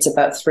 care, it's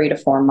about 3 to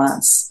 4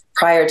 months.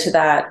 Prior to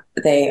that,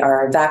 they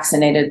are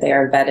vaccinated, they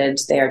are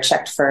vetted, they are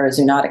checked for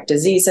zoonotic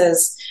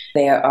diseases.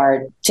 They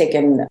are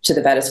taken to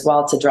the vet as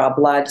well to draw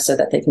blood so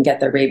that they can get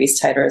their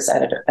rabies titers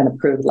at an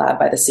approved lab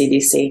by the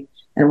CDC.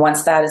 And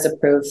once that is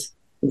approved,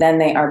 then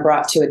they are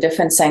brought to a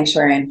different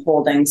sanctuary and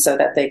holding so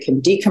that they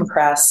can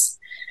decompress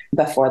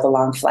before the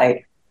long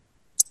flight.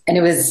 And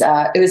it was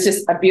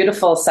just a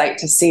beautiful sight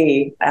to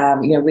see.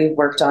 We've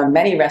worked on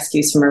many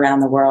rescues from around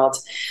the world,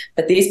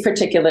 but this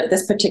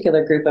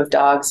particular group of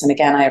dogs, and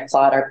again, I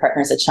applaud our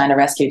partners at China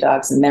Rescue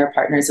Dogs and their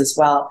partners as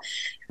well.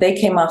 They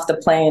came off the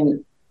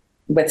plane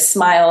with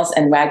smiles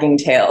and wagging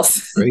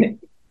tails. Great.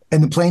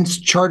 And the plane's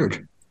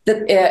chartered?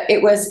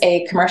 It was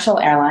a commercial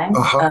airline.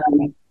 Uh-huh.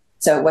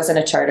 So it wasn't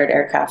a chartered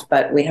aircraft,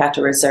 but we had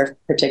to reserve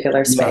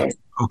particular space.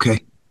 Yeah. Okay.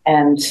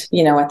 And,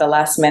 at the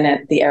last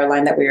minute, the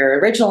airline that we were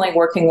originally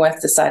working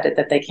with decided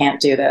that they can't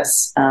do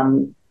this.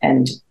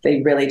 And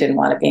they really didn't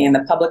want to be in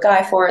the public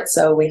eye for it.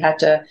 So we had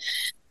to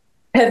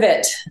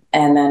pivot.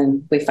 And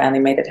then we finally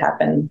made it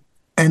happen.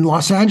 And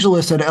Los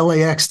Angeles at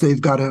LAX,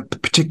 they've got a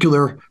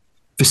particular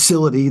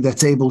facility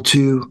that's able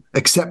to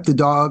accept the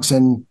dogs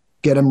and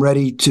get them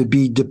ready to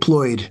be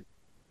deployed.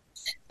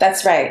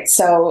 That's right.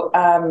 So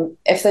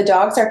if the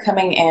dogs are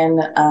coming in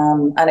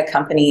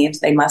unaccompanied,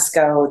 they must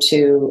go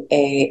to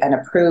an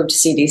approved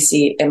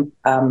CDC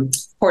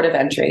port of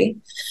entry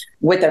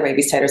with their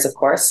rabies titers, of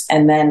course,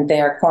 and then they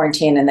are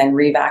quarantined and then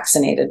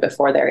revaccinated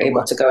before they're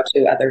able to go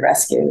to other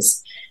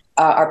rescues.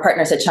 Our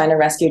partners at China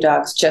Rescue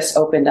Dogs just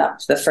opened up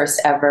the first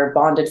ever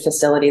bonded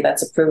facility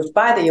that's approved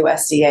by the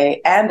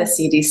USDA and the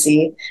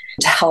CDC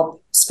to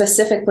help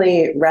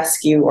specifically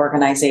rescue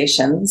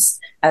organizations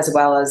as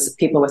well as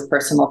people with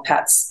personal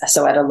pets,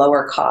 so at a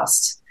lower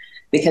cost,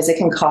 because it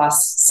can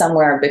cost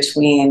somewhere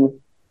between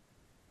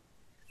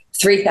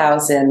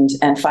 $3,000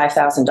 and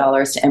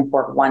 $5,000 to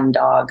import one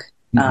dog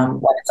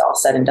when it's all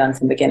said and done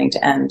from beginning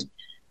to end.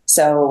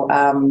 So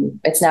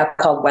it's now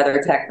called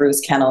WeatherTech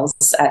Bruce Kennels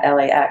at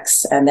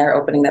LAX, and they're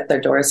opening up their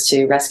doors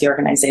to rescue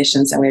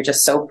organizations, and we're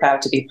just so proud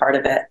to be part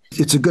of it.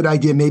 It's a good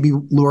idea. Maybe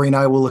Lori and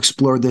I will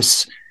explore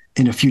this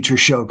in a future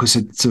show because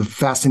it's a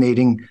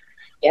fascinating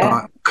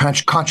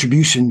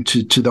contribution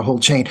to the whole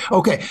chain.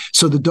 Okay,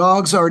 so the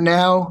dogs are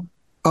now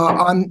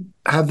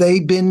have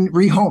they been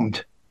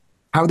rehomed?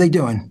 How are they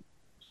doing?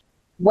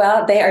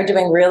 Well, they are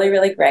doing really,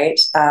 really great.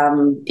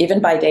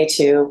 Even by day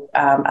 2,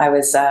 I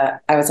was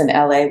in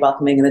LA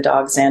welcoming the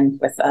dogs in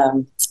with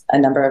a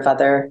number of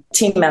other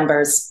team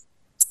members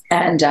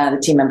and the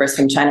team members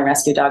from China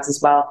Rescue Dogs as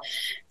well.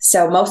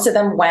 So most of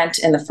them went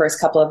in the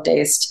first couple of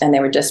days, and they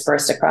were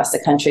dispersed across the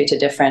country to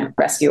different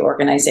rescue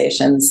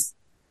organizations.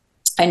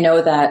 I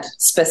know that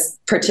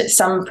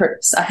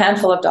a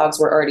handful of dogs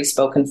were already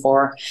spoken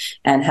for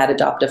and had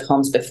adoptive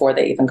homes before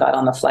they even got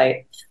on the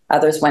flight.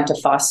 Others went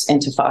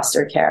into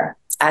foster care.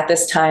 At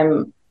this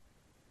time,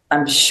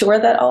 I'm sure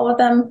that all of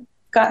them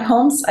got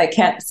homes.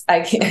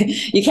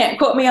 You can't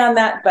quote me on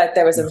that, but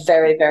there was a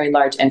very, very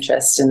large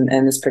interest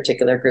in this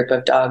particular group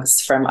of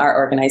dogs from our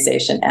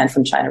organization and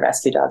from China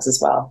Rescue Dogs as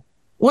well.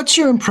 What's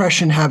your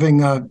impression,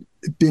 having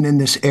been in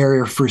this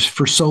area for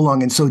so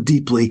long and so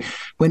deeply,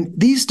 when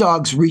these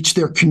dogs reach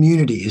their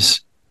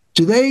communities,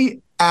 do they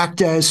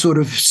act as sort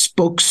of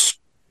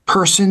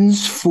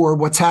spokespersons for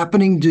what's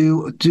happening?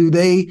 Do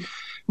they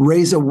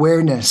raise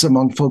awareness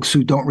among folks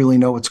who don't really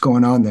know what's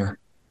going on there?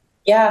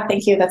 Yeah,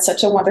 thank you. That's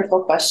such a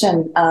wonderful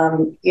question.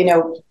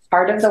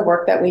 Part of the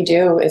work that we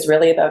do is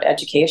really about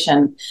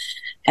education.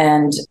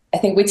 And I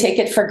think we take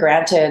it for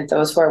granted,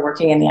 those who are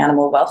working in the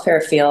animal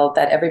welfare field,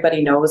 that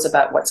everybody knows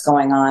about what's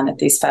going on at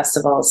these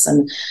festivals.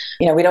 And,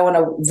 we don't want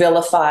to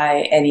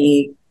vilify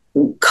any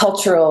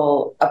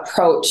cultural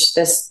approach.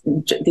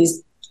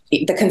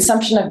 The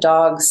consumption of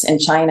dogs in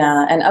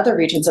China and other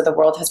regions of the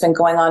world has been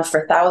going on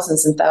for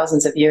thousands and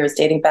thousands of years,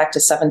 dating back to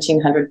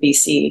 1700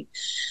 BC.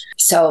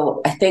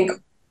 So I think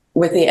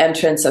with the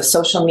entrance of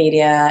social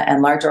media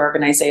and larger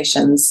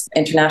organizations,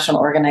 international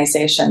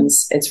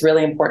organizations, it's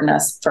really important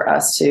for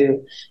us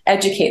to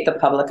educate the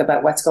public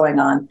about what's going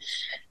on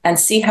and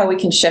see how we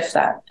can shift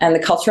that. And the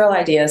cultural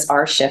ideas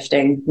are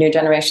shifting. New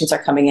generations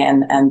are coming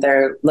in and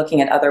they're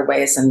looking at other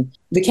ways. And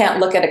we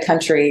can't look at a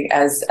country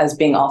as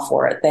being all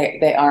for it.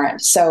 They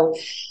aren't. So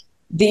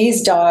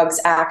these dogs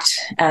act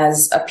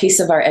as a piece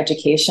of our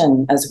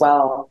education as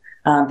well.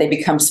 They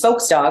become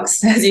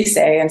spokesdogs, as you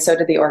say, and so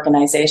do the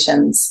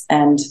organizations.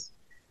 And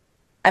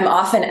I'm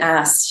often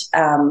asked,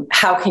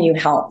 how can you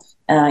help?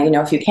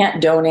 If you can't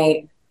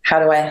donate, how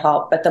do I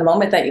help? But the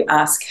moment that you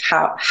ask,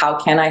 how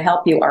can I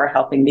help, you are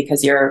helping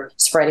because you're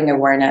spreading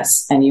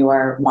awareness and you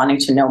are wanting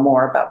to know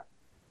more about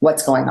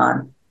what's going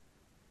on.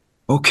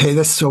 Okay,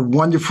 that's a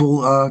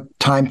wonderful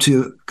time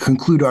to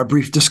conclude our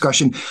brief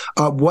discussion.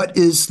 What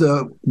is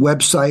the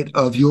website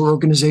of your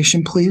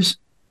organization, please?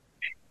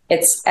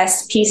 It's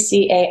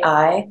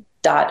spcai.org.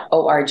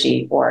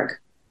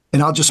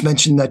 And I'll just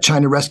mention that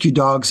China Rescue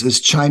Dogs is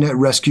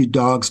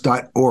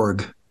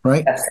chinarescuedogs.org,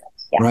 right? That's it.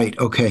 Yeah. Right.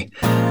 Okay.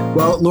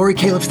 Well, Lori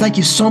Califf, thank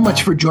you so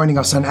much for joining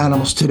us on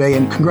Animals Today,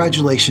 and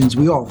congratulations.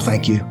 We all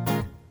thank you.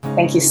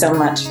 Thank you so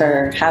much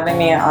for having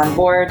me on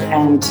board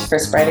and for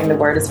spreading the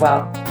word as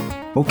well.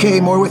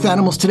 Okay, more with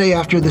Animals Today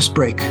after this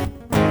break.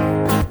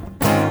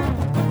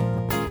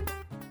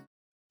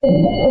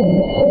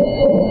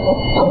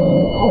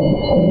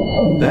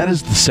 That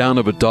is the sound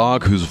of a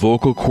dog whose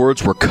vocal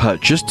cords were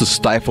cut just to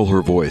stifle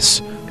her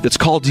voice. It's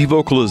called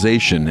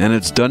devocalization, and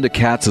it's done to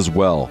cats as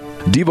well.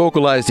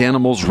 Devocalized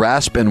animals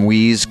rasp and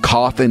wheeze,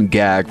 cough and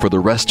gag for the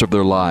rest of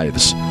their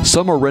lives.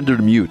 Some are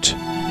rendered mute.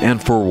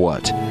 And for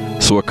what?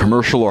 So a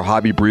commercial or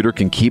hobby breeder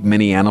can keep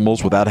many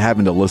animals without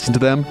having to listen to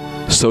them?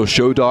 So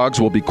show dogs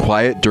will be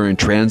quiet during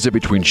transit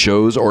between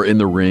shows or in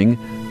the ring?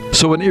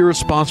 So an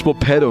irresponsible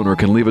pet owner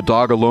can leave a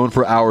dog alone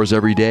for hours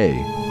every day?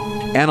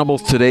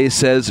 Animals Today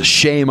says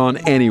shame on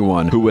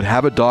anyone who would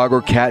have a dog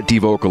or cat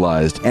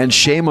devocalized, and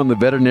shame on the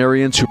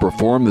veterinarians who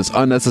perform this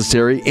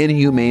unnecessary,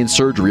 inhumane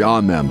surgery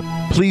on them.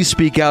 Please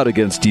speak out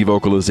against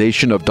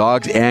devocalization of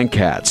dogs and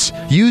cats.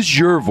 Use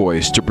your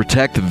voice to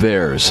protect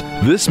theirs.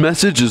 This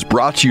message is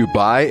brought to you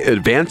by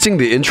Advancing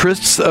the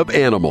Interests of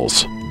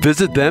Animals.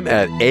 Visit them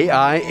at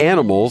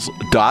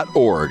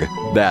aianimals.org.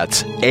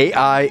 That's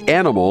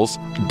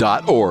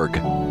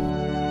aianimals.org.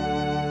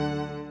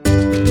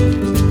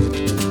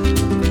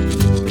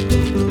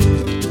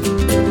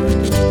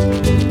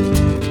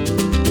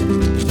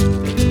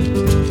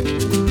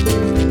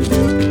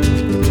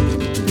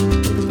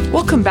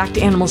 Welcome back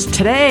to Animals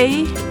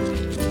Today.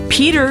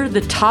 Peter,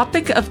 the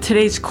topic of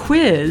today's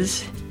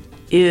quiz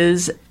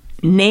is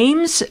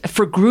names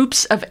for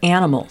groups of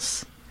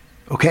animals.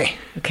 Okay.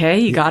 Okay,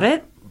 you got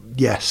it?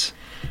 Yes.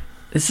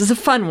 This is a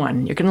fun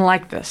one. You're going to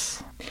like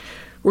this.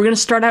 We're going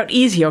to start out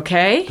easy,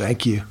 okay?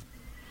 Thank you.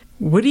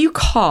 What do you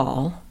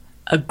call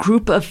a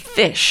group of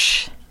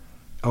fish?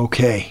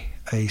 Okay.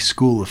 A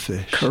school of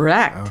fish.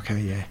 Correct. Okay,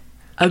 yeah.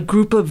 A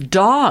group of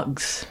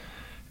dogs.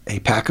 A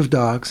pack of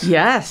dogs.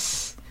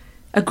 Yes.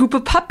 A group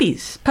of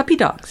puppies, puppy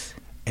dogs.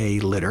 A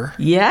litter.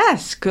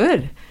 Yes,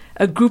 good.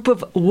 A group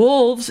of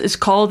wolves is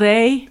called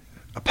a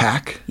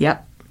pack.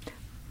 Yep.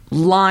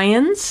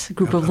 Lions, a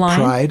group of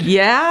lions. Pride.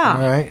 Yeah.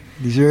 All right.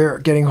 These are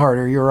getting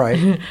harder. You're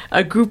right.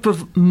 A group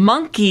of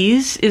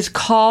monkeys is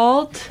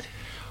called...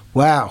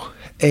 Wow.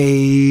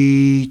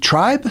 A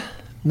tribe?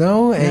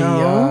 No.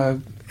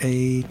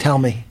 Tell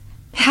me.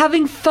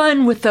 Having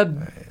fun with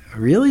a...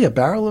 Really? A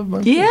barrel of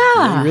monkeys?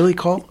 Yeah. They really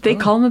call... They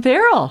call them a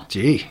barrel.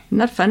 Gee. Isn't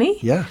that funny?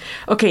 Yeah.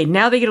 Okay,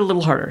 now they get a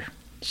little harder.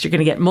 So you're going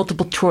to get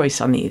multiple choice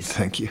on these.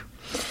 Thank you.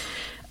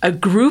 A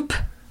group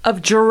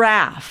of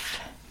giraffe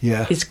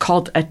Yeah. is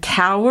called a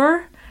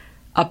tower,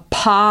 a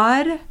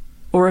pod,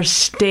 or a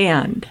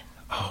stand.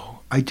 Oh,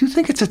 I do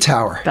think it's a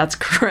tower. That's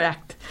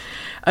correct.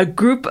 A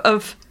group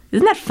of...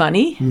 Isn't that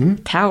funny? Mm-hmm.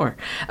 Tower.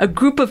 A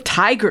group of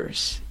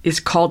tigers is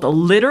called a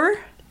litter,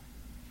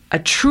 a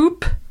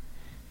troop,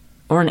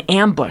 or an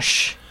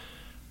ambush.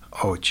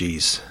 Oh,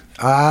 geez.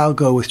 I'll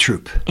go with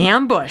troop.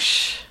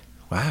 Ambush.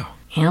 Wow.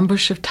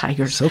 Ambush of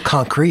tigers. So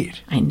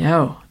concrete. I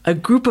know. A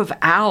group of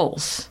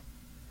owls.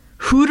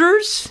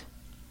 Hooters.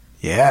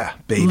 Yeah,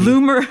 baby.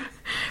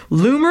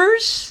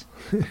 Loomers.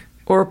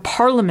 Or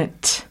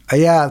parliament.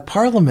 Yeah,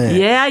 parliament.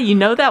 Yeah, you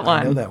know that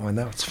one. I know that one.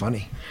 That was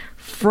funny.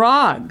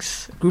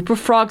 Frogs. A group of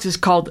frogs is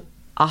called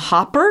a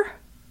hopper,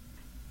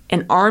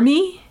 an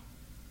army,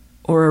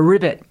 or a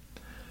ribbit.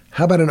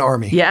 How about an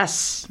army?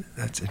 Yes.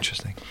 That's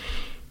interesting.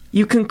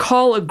 You can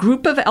call a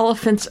group of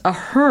elephants a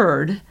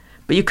herd,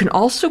 but you can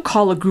also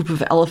call a group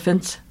of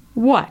elephants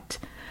what?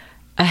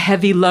 A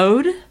heavy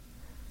load,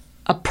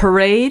 a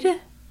parade,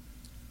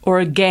 or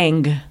a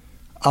gang?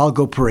 I'll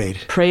go parade.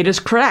 Parade is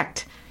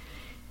correct.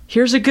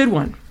 Here's a good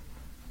one.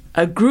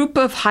 A group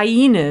of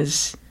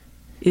hyenas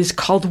is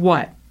called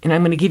what? And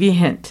I'm going to give you a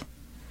hint,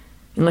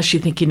 unless you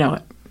think you know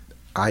it.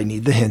 I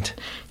need the hint.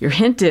 Your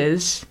hint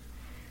is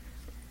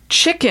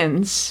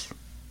chickens,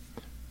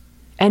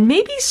 and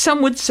maybe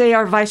some would say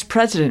our vice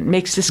president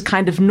makes this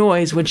kind of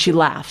noise when she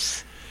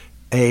laughs.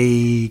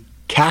 A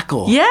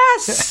cackle.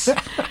 Yes!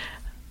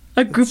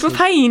 A group of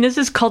hyenas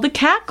is called a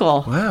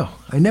cackle. Wow,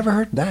 I never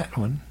heard that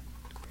one.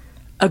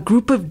 A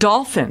group of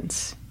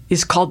dolphins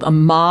is called a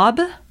mob,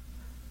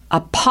 a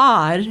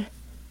pod,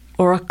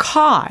 or a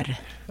cod.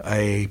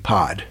 A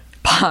pod.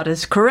 Pod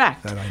is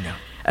correct. That I know.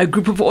 A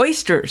group of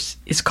oysters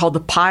is called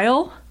a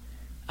pile,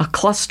 a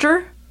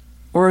cluster,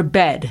 or a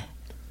bed.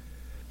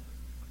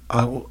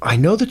 I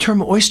know the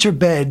term oyster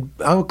bed.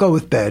 I'll go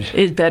with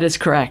bed. Bed is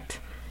correct.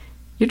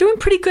 You're doing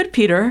pretty good,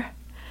 Peter.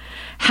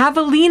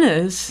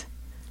 Javelinas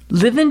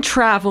live and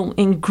travel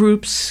in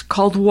groups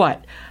called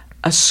what?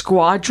 A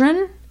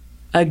squadron,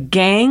 a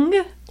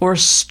gang, or a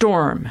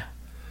storm?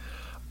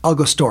 I'll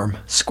go storm.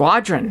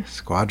 Squadron.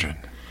 Squadron.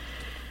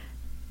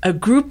 A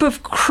group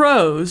of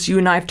crows, you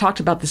and I have talked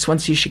about this one,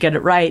 so you should get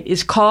it right,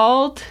 is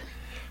called...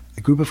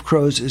 A group of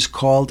crows is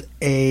called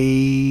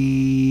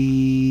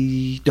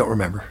a... Don't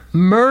remember.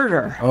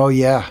 Murder. Oh,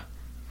 yeah.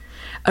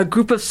 A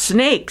group of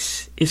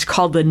snakes is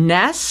called a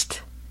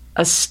nest,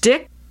 a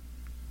stick,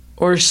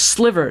 or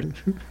slivered.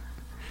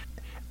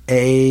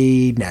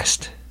 A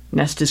nest.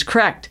 Nest is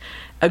correct.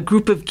 A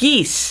group of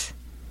geese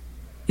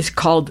is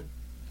called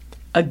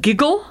a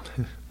giggle,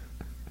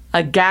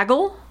 a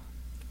gaggle,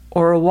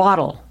 or a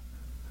waddle.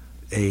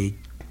 A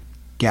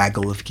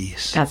gaggle of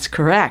geese. That's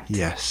correct.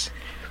 Yes.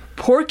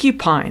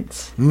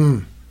 Porcupines.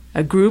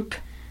 A group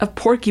of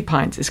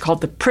porcupines is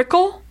called the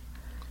prickle,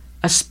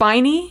 a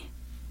spiny,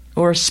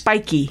 or a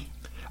spiky.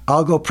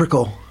 I'll go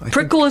prickle.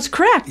 Prickle is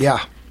correct.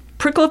 Yeah.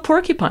 Prickle of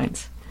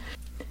porcupines.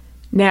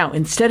 Now,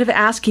 instead of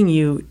asking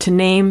you to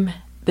name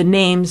the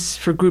names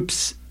for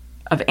groups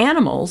of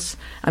animals,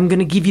 I'm going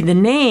to give you the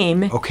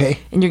name. Okay.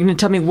 And you're going to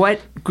tell me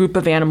what group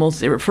of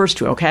animals it refers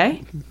to,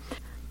 okay?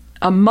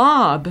 A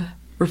mob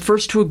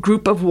refers to a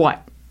group of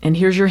what? And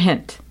here's your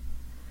hint.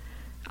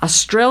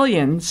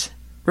 Australians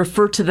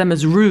refer to them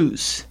as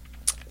roos.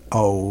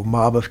 Oh,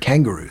 mob of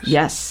kangaroos.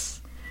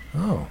 Yes.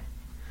 Oh.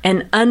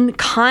 And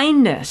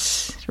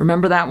unkindness,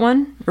 remember that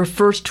one?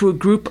 Refers to a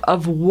group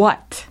of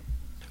what?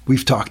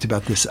 We've talked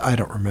about this. I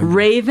don't remember.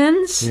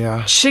 Ravens,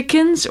 Yeah.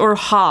 chickens, or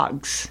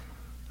hogs?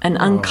 An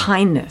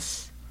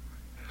unkindness.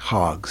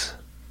 Hogs.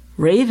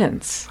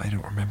 Ravens. I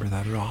don't remember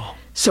that at all.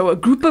 So a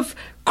group of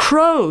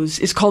crows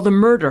is called a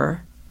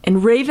murder,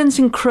 and ravens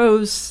and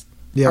crows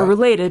are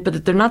related,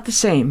 but they're not the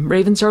same.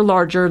 Ravens are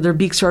larger, their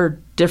beaks are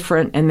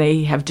different, and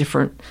they have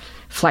different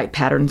flight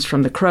patterns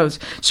from the crows.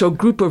 So a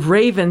group of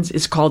ravens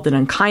is called an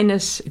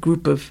unkindness, a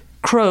group of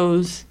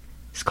crows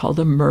is called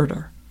a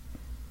murder.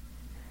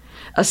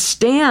 A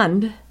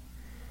stand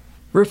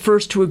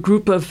refers to a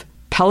group of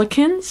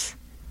pelicans,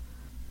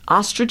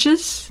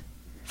 ostriches,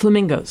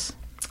 flamingos.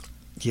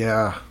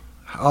 Yeah.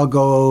 I'll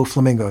go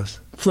flamingos.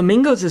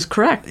 Flamingos is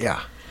correct.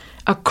 Yeah.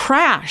 A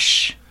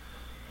crash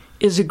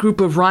is a group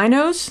of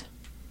rhinos,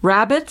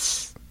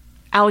 rabbits,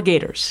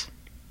 alligators.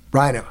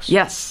 Rhinos.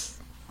 Yes.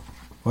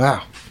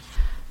 Wow.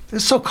 They're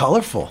so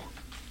colorful.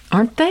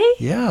 Aren't they?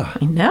 Yeah.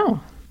 I know.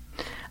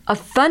 A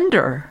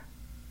thunder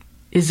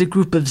is a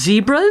group of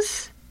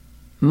zebras,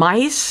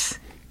 mice,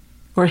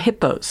 or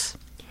hippos.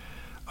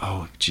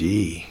 Oh,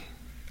 gee.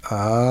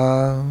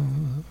 How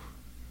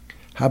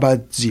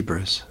about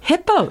zebras?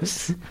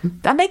 Hippos.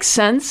 That makes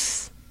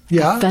sense.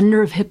 Yeah. The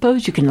thunder of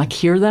hippos, you can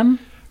hear them.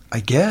 I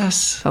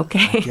guess.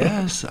 Okay.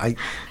 Yes.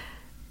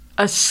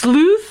 A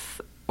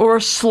sleuth or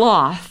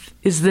sloth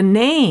is the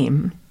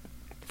name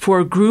for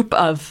a group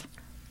of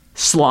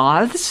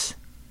sloths,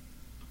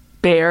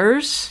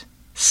 bears,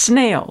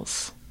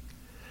 snails.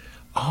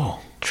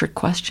 Oh. Trick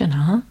question,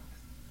 huh?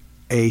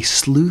 A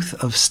sleuth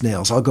of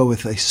snails. I'll go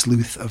with a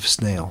sleuth of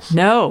snails.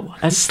 No,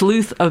 a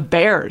sleuth of A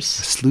bears.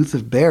 sleuth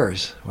of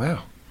bears.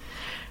 Wow.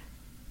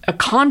 A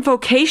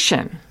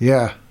convocation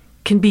Yeah.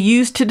 can be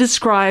used to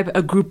describe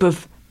a group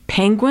of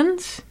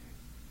penguins,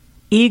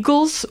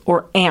 eagles,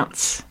 or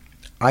ants.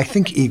 I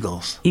think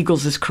eagles.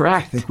 Eagles is I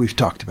correct. think we've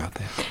talked about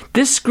that.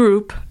 This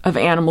group of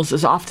animals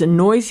is often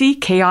noisy,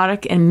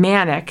 chaotic, and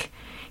manic,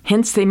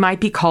 hence they might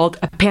be called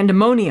a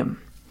pandemonium.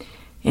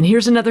 And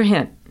here's another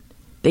hint.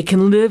 They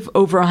can live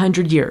over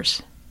 100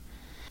 years.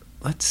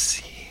 Let's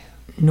see.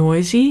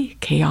 Noisy,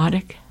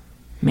 chaotic,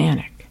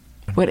 manic.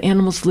 What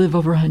animals live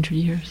over 100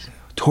 years?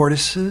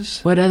 Tortoises.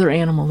 What other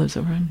animal lives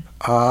over 100?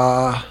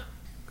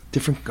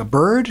 A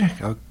bird.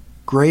 A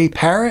gray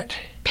parrot.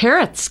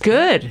 Parrots,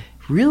 good.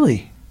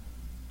 Really?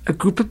 A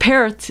group of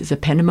parrots is a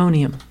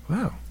pandemonium.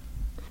 Wow.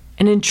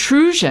 An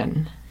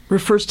intrusion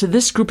refers to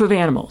this group of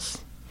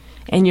animals.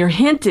 And your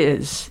hint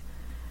is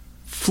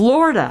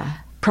Florida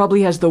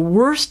probably has the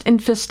worst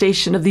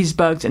infestation of these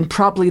bugs and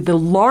probably the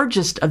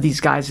largest of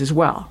these guys as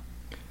well.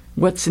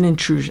 What's an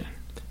intrusion?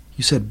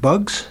 You said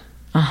bugs?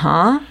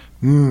 Uh-huh.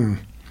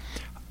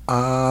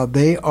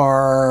 They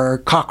are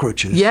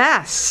cockroaches.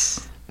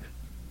 Yes.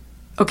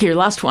 Okay, your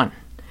last one.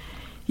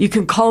 You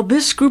can call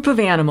this group of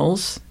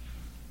animals,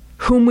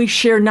 whom we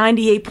share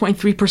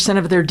 98.3%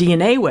 of their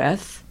DNA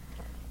with,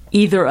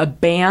 either a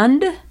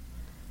band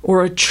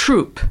or a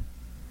troop.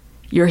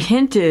 Your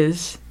hint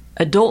is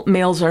adult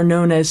males are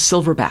known as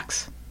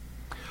silverbacks.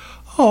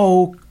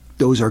 Oh,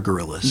 those are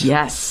gorillas.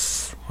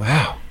 Yes.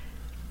 Wow.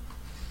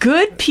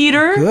 Good,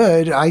 Peter.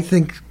 Good. I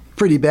think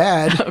pretty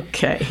bad.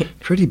 Okay.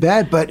 Pretty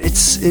bad, but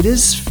it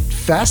is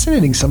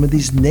fascinating, some of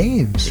these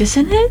names.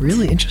 Isn't it?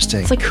 Really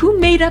interesting. It's like, who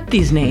made up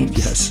these names?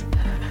 Yes,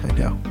 I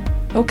know.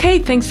 Okay,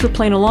 thanks for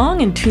playing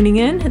along and tuning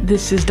in.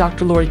 This is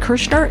Dr. Lori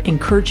Kirshner,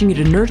 encouraging you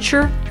to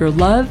nurture your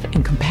love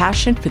and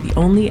compassion for the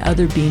only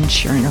other being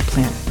sharing our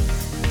planet,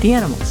 the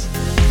animals.